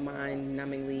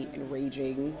mind-numbingly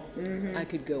enraging I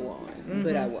could go on,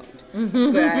 but I won't.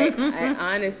 But I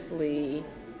honestly,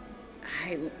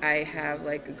 I have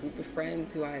like a group of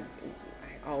friends who I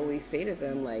always say to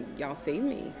them, like, y'all save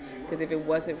me, because if it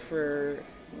wasn't for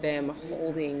them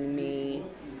holding me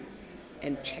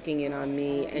and checking in on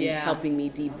me and helping me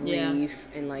debrief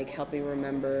and like helping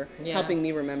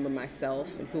me remember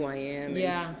myself and who I am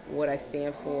and what I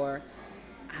stand for,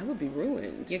 I would be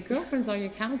ruined. Your girlfriends are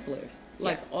your counselors,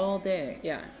 like all day.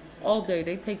 Yeah. All day.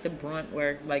 They take the brunt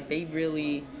work, like they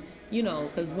really, you know,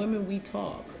 because women, we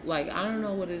talk. Like, I don't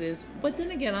know what it is. But then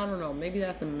again, I don't know. Maybe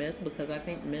that's a myth, because I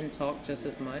think men talk just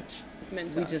as much.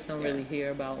 We just don't really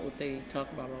hear about what they talk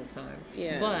about all the time.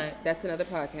 Yeah. But that's another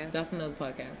podcast.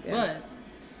 Yeah. But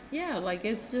yeah, like,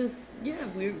 it's just,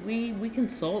 we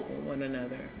consult with one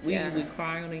another. We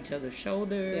cry on each other's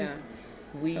shoulders.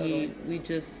 Yeah. We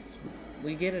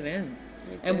get it in.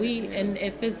 And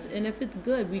if it's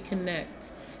good, we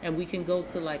connect, and we can go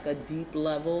to like a deep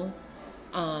level.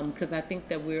 Because I think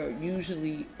that we're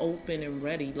usually open and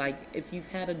ready. Like, if you've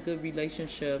had a good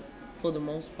relationship for the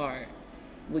most part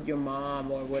with your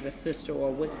mom or with a sister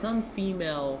or with some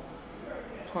female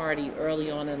party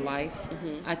early on in life,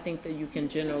 I think that you can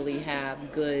generally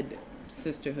have good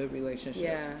sisterhood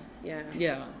relationships.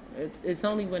 Yeah. It's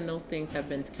only when those things have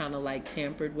been kind of like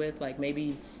tampered with, like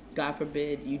maybe, God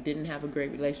forbid, you didn't have a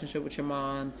great relationship with your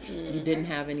mom, you didn't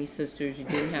have any sisters, you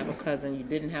didn't have a cousin, you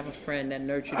didn't have a friend that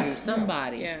nurtured you,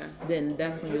 somebody, then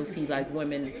that's when you'll see like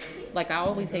women, like I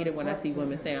always hate it when I see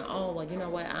women saying, oh, well, you know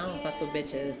what, I don't fuck with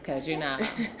bitches, because, you know,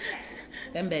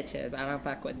 them bitches, I don't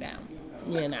fuck with them.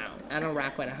 You know, I don't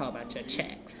rock with a whole bunch of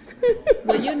chicks.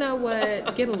 Well, you know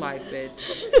what? Get a life,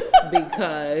 bitch.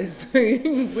 Because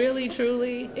really,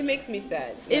 truly, it makes me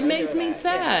sad. It makes me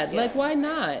sad. Yeah. Like, why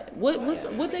not?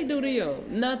 What they do to you?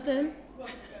 Nothing.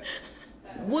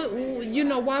 What, you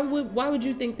know? Why would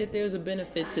you think that there's a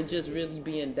benefit to just really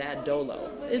being that dolo?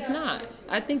 It's not.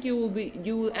 I think you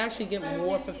will actually get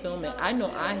more fulfillment. I know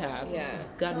I have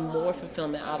gotten more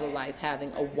fulfillment out of life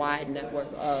having a wide network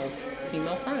of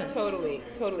female friends.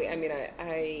 Totally. I mean,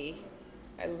 I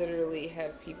literally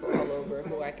have people all over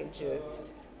who I can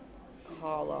just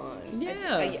call on. Yeah.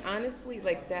 I honestly,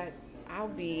 like that, I'll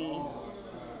be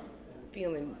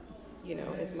feeling, you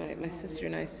know, as my sister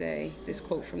and I say, this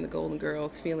quote from the Golden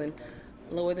Girls, feeling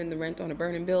lower than the rent on a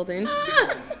burning building.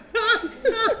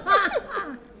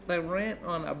 The rent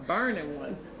on a burning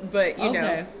one. But, you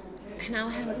know, and I'll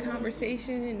have a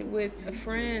conversation with a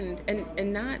friend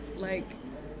and not like,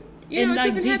 you know, it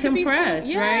doesn't have to be some,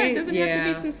 right? It doesn't have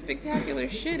to be some spectacular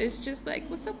shit. It's just like,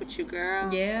 what's up with you,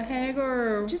 girl? Yeah, hey,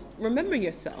 girl. Just remember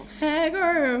yourself. Hey,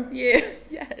 girl. Yeah,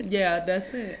 yes. Yeah,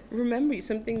 that's it. Remember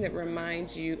something that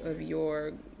reminds you of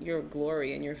your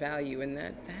glory and your value, and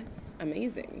that's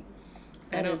amazing.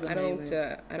 I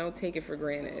don't take it for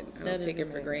granted. I don't take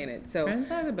it for granted. So friends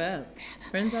are the best.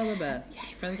 Friends are the best.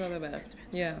 Friends are the best.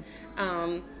 Yeah.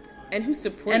 And who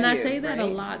support you. And I say that a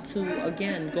lot too,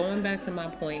 again, going back to my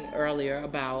point earlier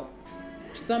about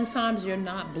sometimes you're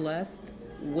not blessed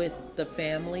with the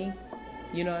family.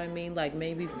 You know what I mean? Like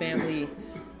maybe family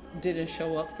didn't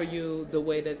show up for you the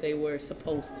way that they were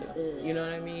supposed to. You know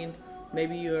what I mean?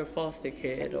 Maybe you're a foster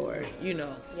kid, or, you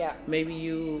know, maybe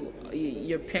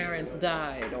your parents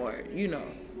died, or, you know,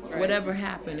 whatever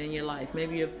happened in your life.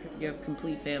 Maybe your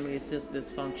complete family is just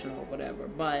dysfunctional or whatever.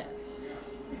 But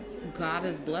God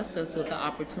has blessed us with the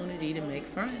opportunity to make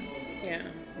friends. Yeah.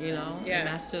 You know? Yeah. And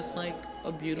that's just like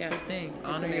a beautiful thing.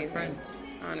 Honor your friends.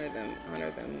 Honor them.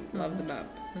 Love them up.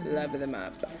 Love them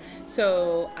up.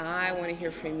 So I want to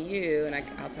hear from you, and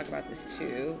I'll talk about this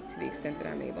too, to the extent that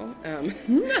I'm able.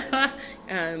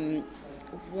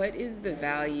 What is the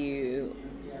value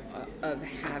of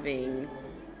having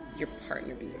your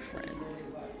partner be your friend?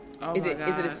 Oh Is my it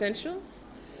God. essential?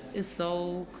 It's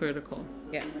so critical.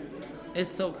 Yeah. It's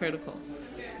so critical.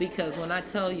 Because when I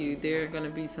tell you, there are going to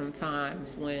be some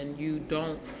times when you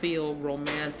don't feel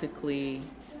romantically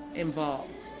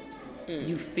involved.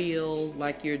 You feel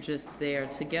like you're just there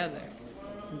together.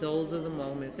 Those are the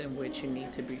moments in which you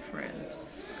need to be friends.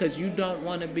 Because you don't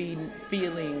want to be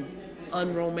feeling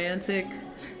unromantic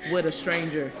with a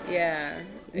stranger. Yeah.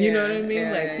 You know what I mean?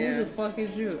 Yeah, like, yeah. who the fuck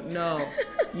is you? No.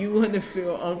 You want to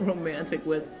feel unromantic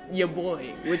with your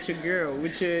boy, with your girl,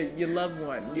 with your loved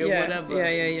one, your whatever.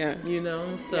 Yeah. You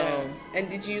know? So. Yeah. And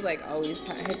did you like always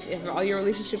have all your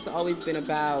relationships always been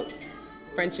about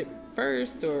friendship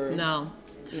first, or No.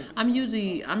 Yeah. I'm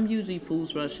usually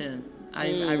fools rushing.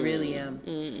 I really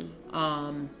am.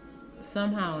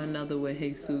 Somehow or another with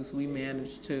Jesus, we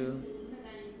managed to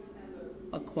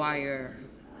acquire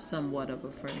somewhat of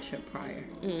a friendship prior,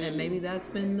 and maybe that's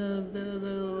been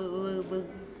the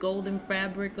golden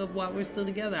fabric of why we're still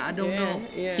together. I don't know.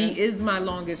 Yeah. He is my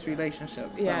longest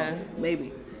relationship, so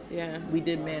maybe we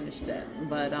did manage that.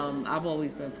 But I've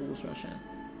always been fools rushing,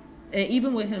 and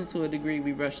even with him to a degree,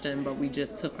 we rushed in, but we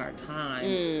just took our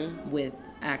time with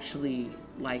actually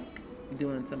like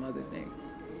doing some other things.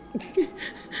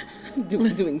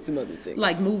 doing some other things,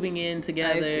 like moving in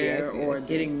together I see.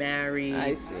 getting married.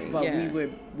 I see. But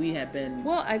we have been.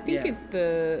 Well, I think it's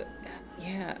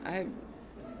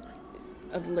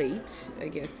of late, I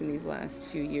guess, in these last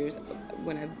few years,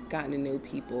 when I've gotten to know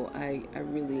people, I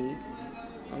really,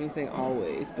 I'm gonna say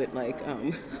always, but like,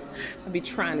 I'd be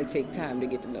trying to take time to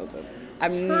get to know them.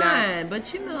 I'm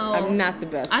not the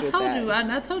best. I told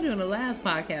you in the last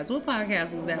podcast. What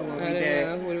podcast was that one we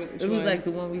did? It was like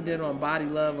the one we did on body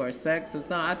love or sex or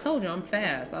something. I told you I'm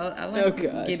fast. I like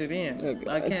to get it in.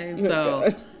 Okay,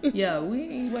 so yeah, we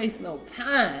ain't waste no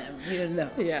time, you know.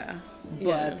 Yeah,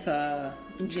 but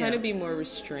I'm trying to be more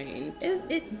restrained.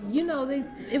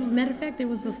 Matter of fact, there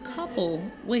was this couple.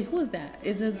 Wait, who is that?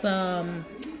 It is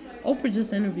Oprah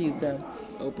just interviewed them.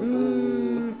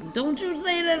 Oprah. Don't you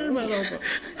say that about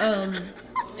Oprah.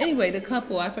 Anyway, the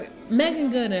couple,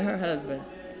 Megan Good and her husband.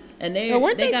 And they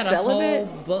got celibate? A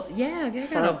whole book. Yeah,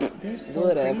 they're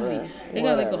so crazy. They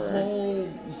got like a whole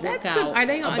book out. Are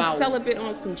they on celibate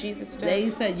on some Jesus stuff?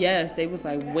 They said yes. They was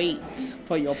like, wait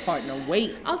for your partner.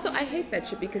 Wait. Also, I hate that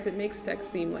shit because it makes sex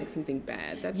seem like something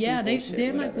bad. That's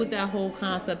they're like with that whole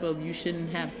concept of you shouldn't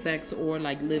have sex or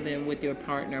like live in with your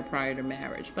partner prior to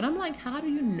marriage. But I'm like, how do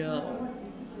you know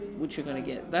what you're gonna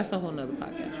get? That's a whole nother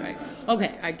podcast, right?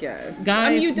 Okay, I guess,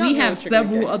 guys, we have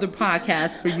several other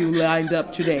podcasts for you lined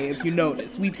up today. If you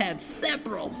notice, we've had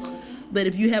several. But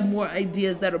if you have more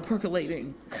ideas that are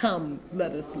percolating, come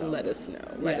let us know. Let us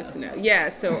know. Yeah.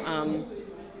 So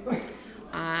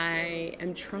I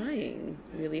am trying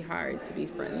really hard to be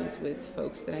friends with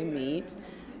folks that I meet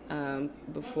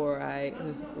before I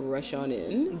rush on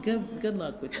in. Good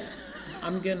luck with that.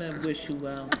 I'm gonna wish you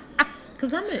well.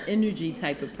 Because I'm an energy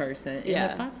type of person. And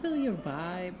if I feel your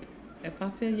vibe, if I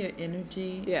feel your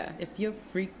energy, if your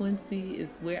frequency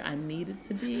is where I need it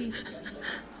to be,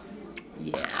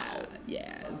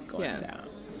 it's going down.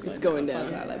 It's going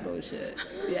down. Fuck all that bullshit.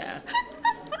 Yeah.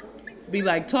 Be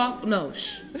like, talk. No,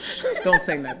 shh. Don't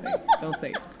say nothing. Don't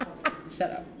say it. Shut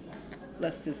up.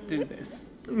 Let's just do this.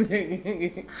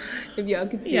 If y'all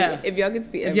could see,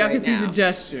 the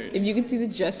gestures. If you can see the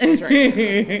gestures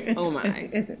right now. Oh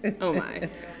my.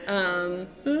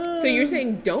 So you're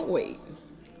saying don't wait.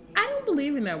 I don't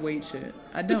believe in that wait shit.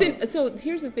 I don't. But then, so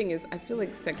here's the thing: is I feel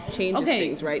like sex changes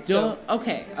things, right?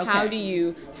 How do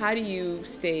you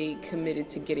stay committed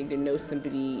to getting to know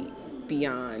somebody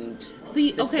beyond?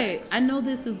 Sex? I know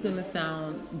this is gonna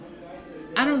sound.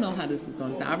 I don't know how this is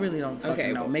going to sound. I really don't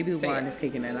fucking know. Maybe the wine is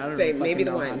kicking in. I don't know. Maybe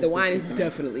the wine. The wine is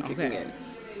definitely kicking in.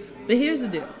 But here's the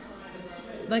deal.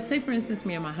 Like, say, for instance,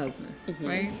 me and my husband,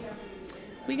 right?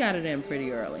 We got it in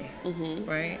pretty early,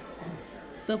 right?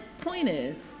 The point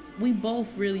is, we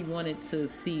both really wanted to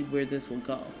see where this would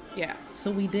go. Yeah.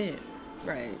 So we did.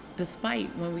 Right.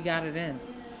 Despite when we got it in.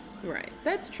 Right.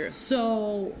 That's true.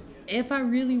 So if I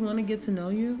really want to get to know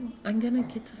you, I'm going to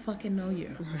get to fucking know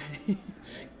you. Right.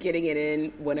 Getting it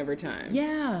in whatever time.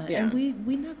 Yeah. And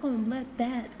we're not going to let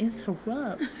that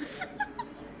interrupt.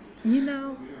 You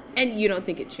know? And you don't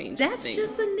think it changes That's things.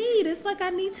 just a need. It's like I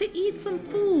need to eat some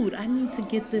food. I need to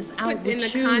get this out But with in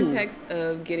the you. context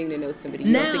of getting to know somebody,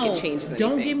 you don't think it changes anything.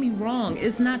 Don't get me wrong.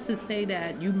 It's not to say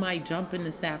that you might jump in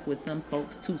the sack with some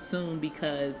folks too soon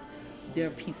because they're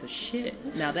a piece of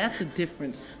shit. Now, that's a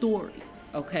different story,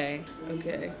 okay?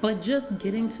 Okay. But just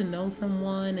getting to know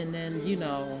someone and then, you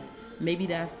know, maybe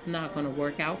that's not going to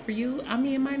work out for you. I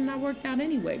mean, it might not work out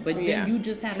anyway. But then you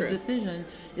just had a decision.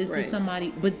 Is this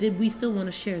somebody... But did we still want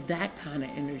to share that kind of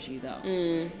energy,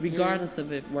 though? Regardless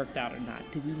of it worked out or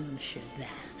not. Did we want to share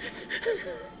that?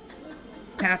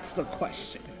 That's the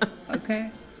question.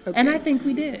 Okay? And I think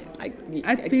we did. I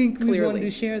think we wanted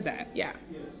to share that. Yeah.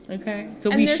 Okay? So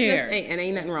we shared. And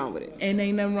ain't nothing wrong with it. And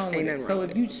ain't nothing wrong with it. So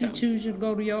if you choose to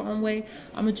go to your own way,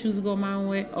 I'm going to choose to go my own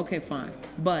way. Okay, fine.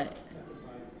 But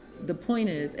the point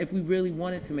is, if we really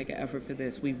wanted to make an effort for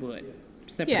this, we would.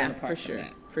 Separate and apart for sure. from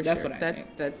that. For That's sure. what I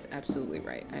think. That's absolutely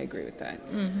right. I agree with that.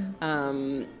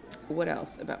 What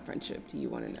else about friendship do you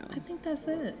want to know? I think that's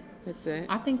it. That's it?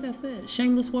 I think that's it.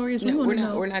 Shameless Warriors, No, we want we're to not,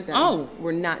 know. we're not done. Oh.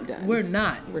 We're not done. We're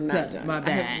not done. My I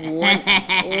bad.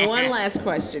 have one last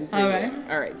question for All you. right.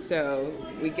 All right. So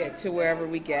we get to wherever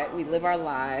we get. We live our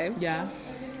lives. Yeah.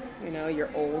 You know, you're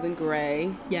old and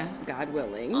gray. Yeah. God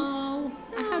willing. Oh,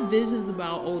 I have visions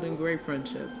about old and gray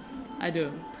friendships. I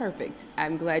do. Perfect.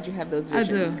 I'm glad you have those I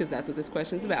visions do. because that's what this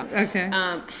question's about. Okay.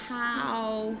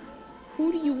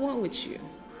 Who do you want with you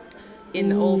in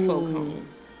the old folk home?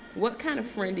 What kind of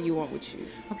friend do you want with you?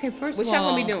 Okay, first What of all,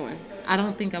 y'all gonna be doing? I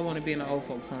don't think I want to be in an old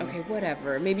folks home. Okay,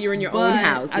 whatever. Maybe you're in your But own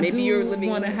house. Maybe you're living.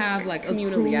 I want to have like a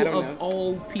communally. crew I don't of know.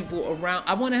 old people around.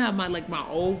 I want to have my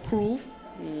old crew,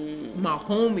 my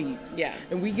homies. Yeah.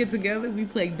 And we get together. We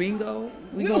play bingo.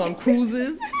 We go on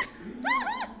cruises.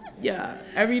 Yeah.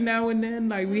 Every now and then,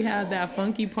 like we have that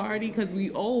funky party because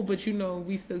we old, but you know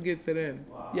we still get to them.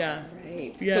 Yeah.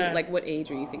 Right. Yeah. So, like, what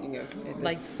age are you thinking of?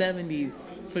 Like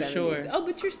 70s for 70s. sure. Oh,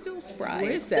 but you're still spry.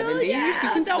 We're at still, 70s. yeah, You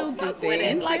can still don't do fuck with it.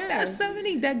 things. Like Yeah. that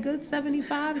 70, that good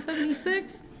 75,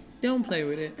 76. Don't play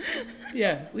with it.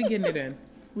 Yeah, we getting it in.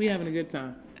 We having a good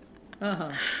time.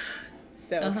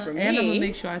 So for me, And I'm gonna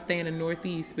make sure I stay in the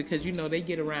Northeast because you know they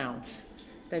get around.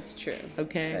 that's true.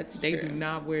 Okay, That's they true. do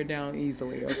not wear down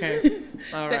easily. Okay,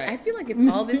 all But right. I feel like it's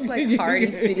all this like party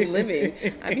city living.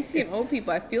 I be seeing old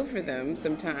people. I feel for them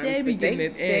sometimes. They be but getting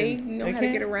it They in, know how to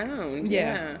okay? get around.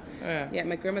 Yeah. Yeah.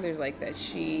 My grandmother's like that.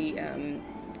 She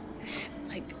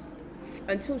like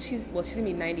until she's gonna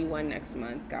be 91 next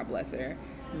month. God bless her.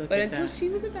 Look But at until that. she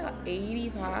was about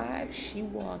 85, she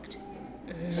walked.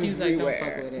 She was like, don't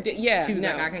everywhere. fuck with it. Yeah, she was no.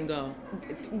 like, I can go.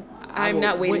 I'm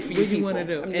not waiting for you. What do you want want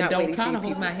to do? I'm And not don't waiting try for to you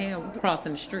hold people. my hand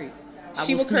crossing the street. I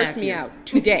She will smack curse me you. out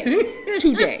today.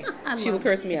 Today. She will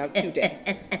curse me out today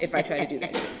if I try to do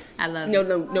that. I love No,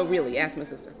 it. no, really. Ask my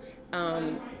sister.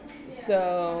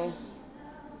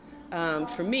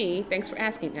 For me, thanks for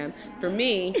asking, Em. For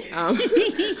me,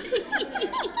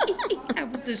 I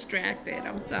was distracted.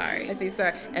 I'm sorry. I say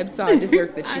sorry. Em saw a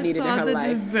dessert that she needed in her life.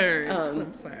 Dessert. Um,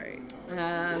 I'm sorry.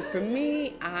 For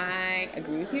me, I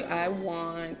agree with you. I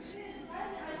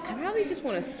probably just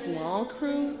want a small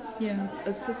crew Yeah.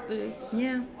 of sisters.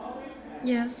 Yeah.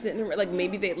 Yeah. Sitting around, like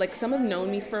maybe some have known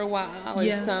me for a while, and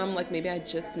Yeah. some like maybe I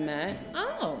just met.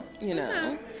 Oh, You know.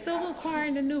 okay. Still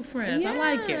acquiring the new friends. I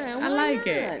like it. I why like not?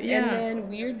 it. Yeah. And then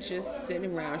we're just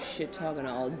sitting around shit talking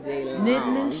all day long.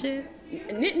 Knitting and shit.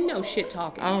 Knitting, no, shit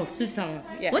talking. Oh, shit talking.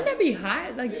 Yeah. Wouldn't that be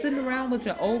hot? Like sitting around with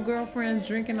your old girlfriends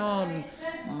drinking on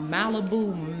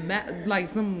Malibu, like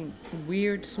some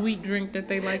weird sweet drink that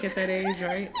they like at that age,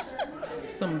 right?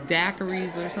 Some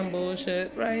daiquiris or some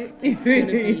bullshit, right? It's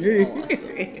gonna be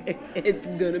awesome. It's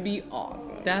gonna be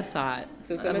awesome. That's hot.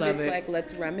 So some I of love it's it. like,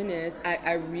 let's reminisce.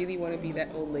 I really want to be that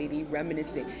old lady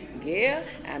reminiscing. Girl,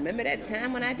 I remember that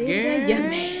time when I dated that young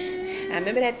man. I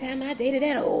remember that time I dated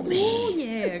that old man. Oh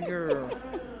yeah, girl.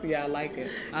 Yeah, I like it.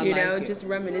 I You like know, it. just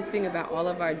reminiscing about all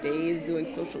of our days doing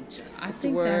social justice I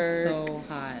think work. that's so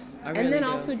hot. I really and then do.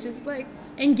 also just like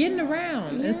and getting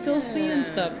around and still seeing Yeah.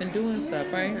 stuff and doing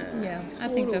stuff, right? Yeah, I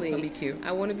think that's gonna be cute.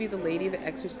 I want to be the lady that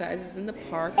exercises in the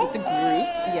park with the group.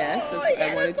 Yes, that's, yeah,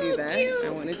 I want that's to do so that. cute. I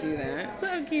want to do that.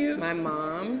 So cute. My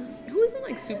mom, who isn't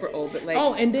like super old, but like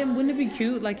Oh, and then wouldn't it be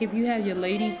cute, like if you had your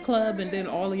ladies club and then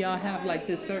all of y'all have like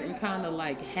this certain kind of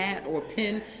like hat or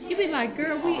pin? You'd be like,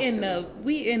 girl, we in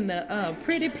the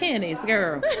pretty pennies,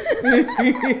 girl.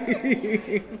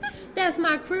 That's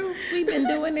my crew. We've been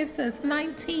doing it since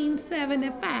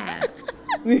 1975.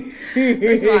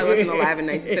 First of all, I wasn't alive in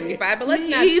 1975, but let's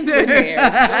not split hairs.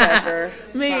 Whatever.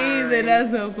 Me either.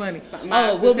 That's so funny.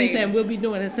 We'll be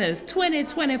doing it since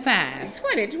 2025.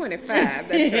 2025. That's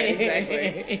right,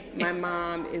 exactly. My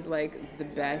mom is like the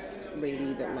best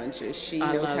lady that lunches. She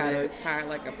knows how to retire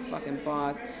like a fucking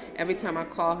boss. Every time I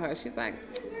call her, she's like,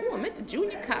 "Oh, I'm at the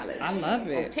junior college. I love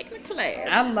it. I'm taking a class.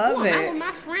 I love it. I'm out with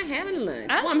my friend having lunch.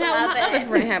 I'm helping my other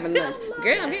friend having lunch.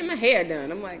 Girl, I'm getting my hair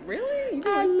done." I'm like, "Really? You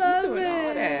doing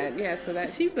all that?" Yeah, so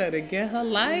that's... She better get her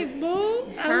life, boo.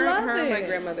 Her and my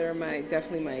grandmother are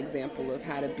definitely my example of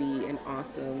how to be an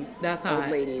awesome old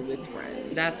lady with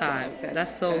friends. That's hot.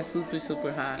 That's super,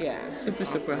 super hot. Yeah. Super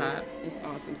hot. It's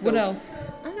awesome. So, what else?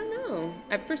 I don't know.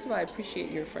 First of all, I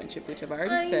appreciate your friendship, which I've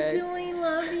already said. I do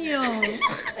love you.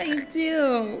 I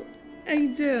do.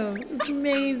 It's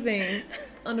amazing.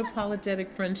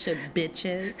 Unapologetic friendship,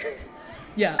 bitches.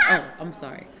 Yeah. Oh, I'm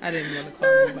sorry. I didn't want to call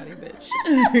anybody bitch.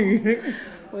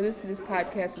 Well, this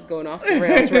podcast is going off the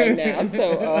rails right now,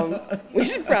 so we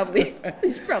should probably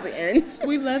end.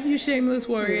 We love you, Shameless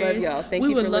Warriors. We love y'all. Thank you for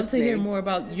listening. We would love to hear more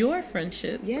about your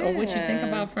friendships or what you think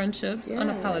about friendships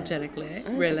unapologetically.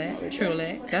 Really,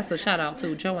 truly. That's a shout out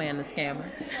to Joanne the Scammer.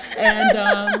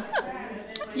 And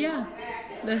yeah,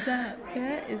 that's that.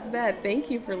 That is that. Thank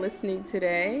you for listening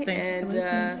today. Thank you for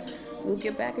listening. We'll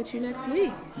get back at you next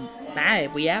week. Bye.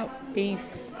 We out.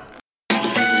 Peace.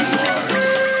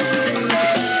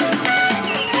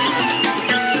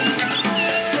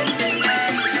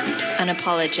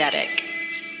 Unapologetic.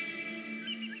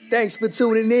 Thanks for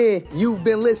tuning in. You've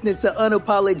been listening to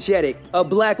Unapologetic, a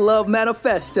Black Love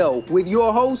Manifesto with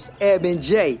your host, Eben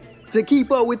J. To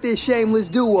keep up with this shameless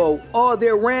duo, all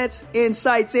their rants,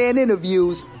 insights, and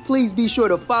interviews, please be sure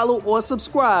to follow or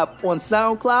subscribe on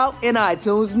SoundCloud and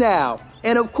iTunes now.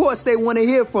 And of course, they want to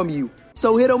hear from you.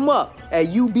 So hit them up at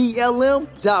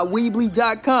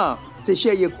ublm.weebly.com to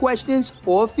share your questions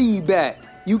or feedback.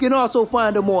 You can also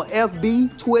find them on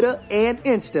FB, Twitter, and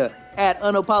Insta at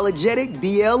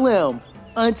UnapologeticBLM.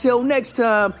 Until next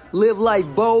time, live life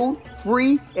bold,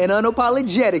 free, and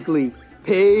unapologetically.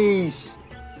 Peace.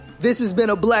 This has been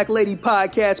a Black Lady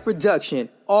Podcast production.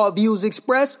 All views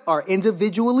expressed are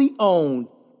individually owned.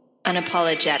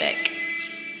 Unapologetic.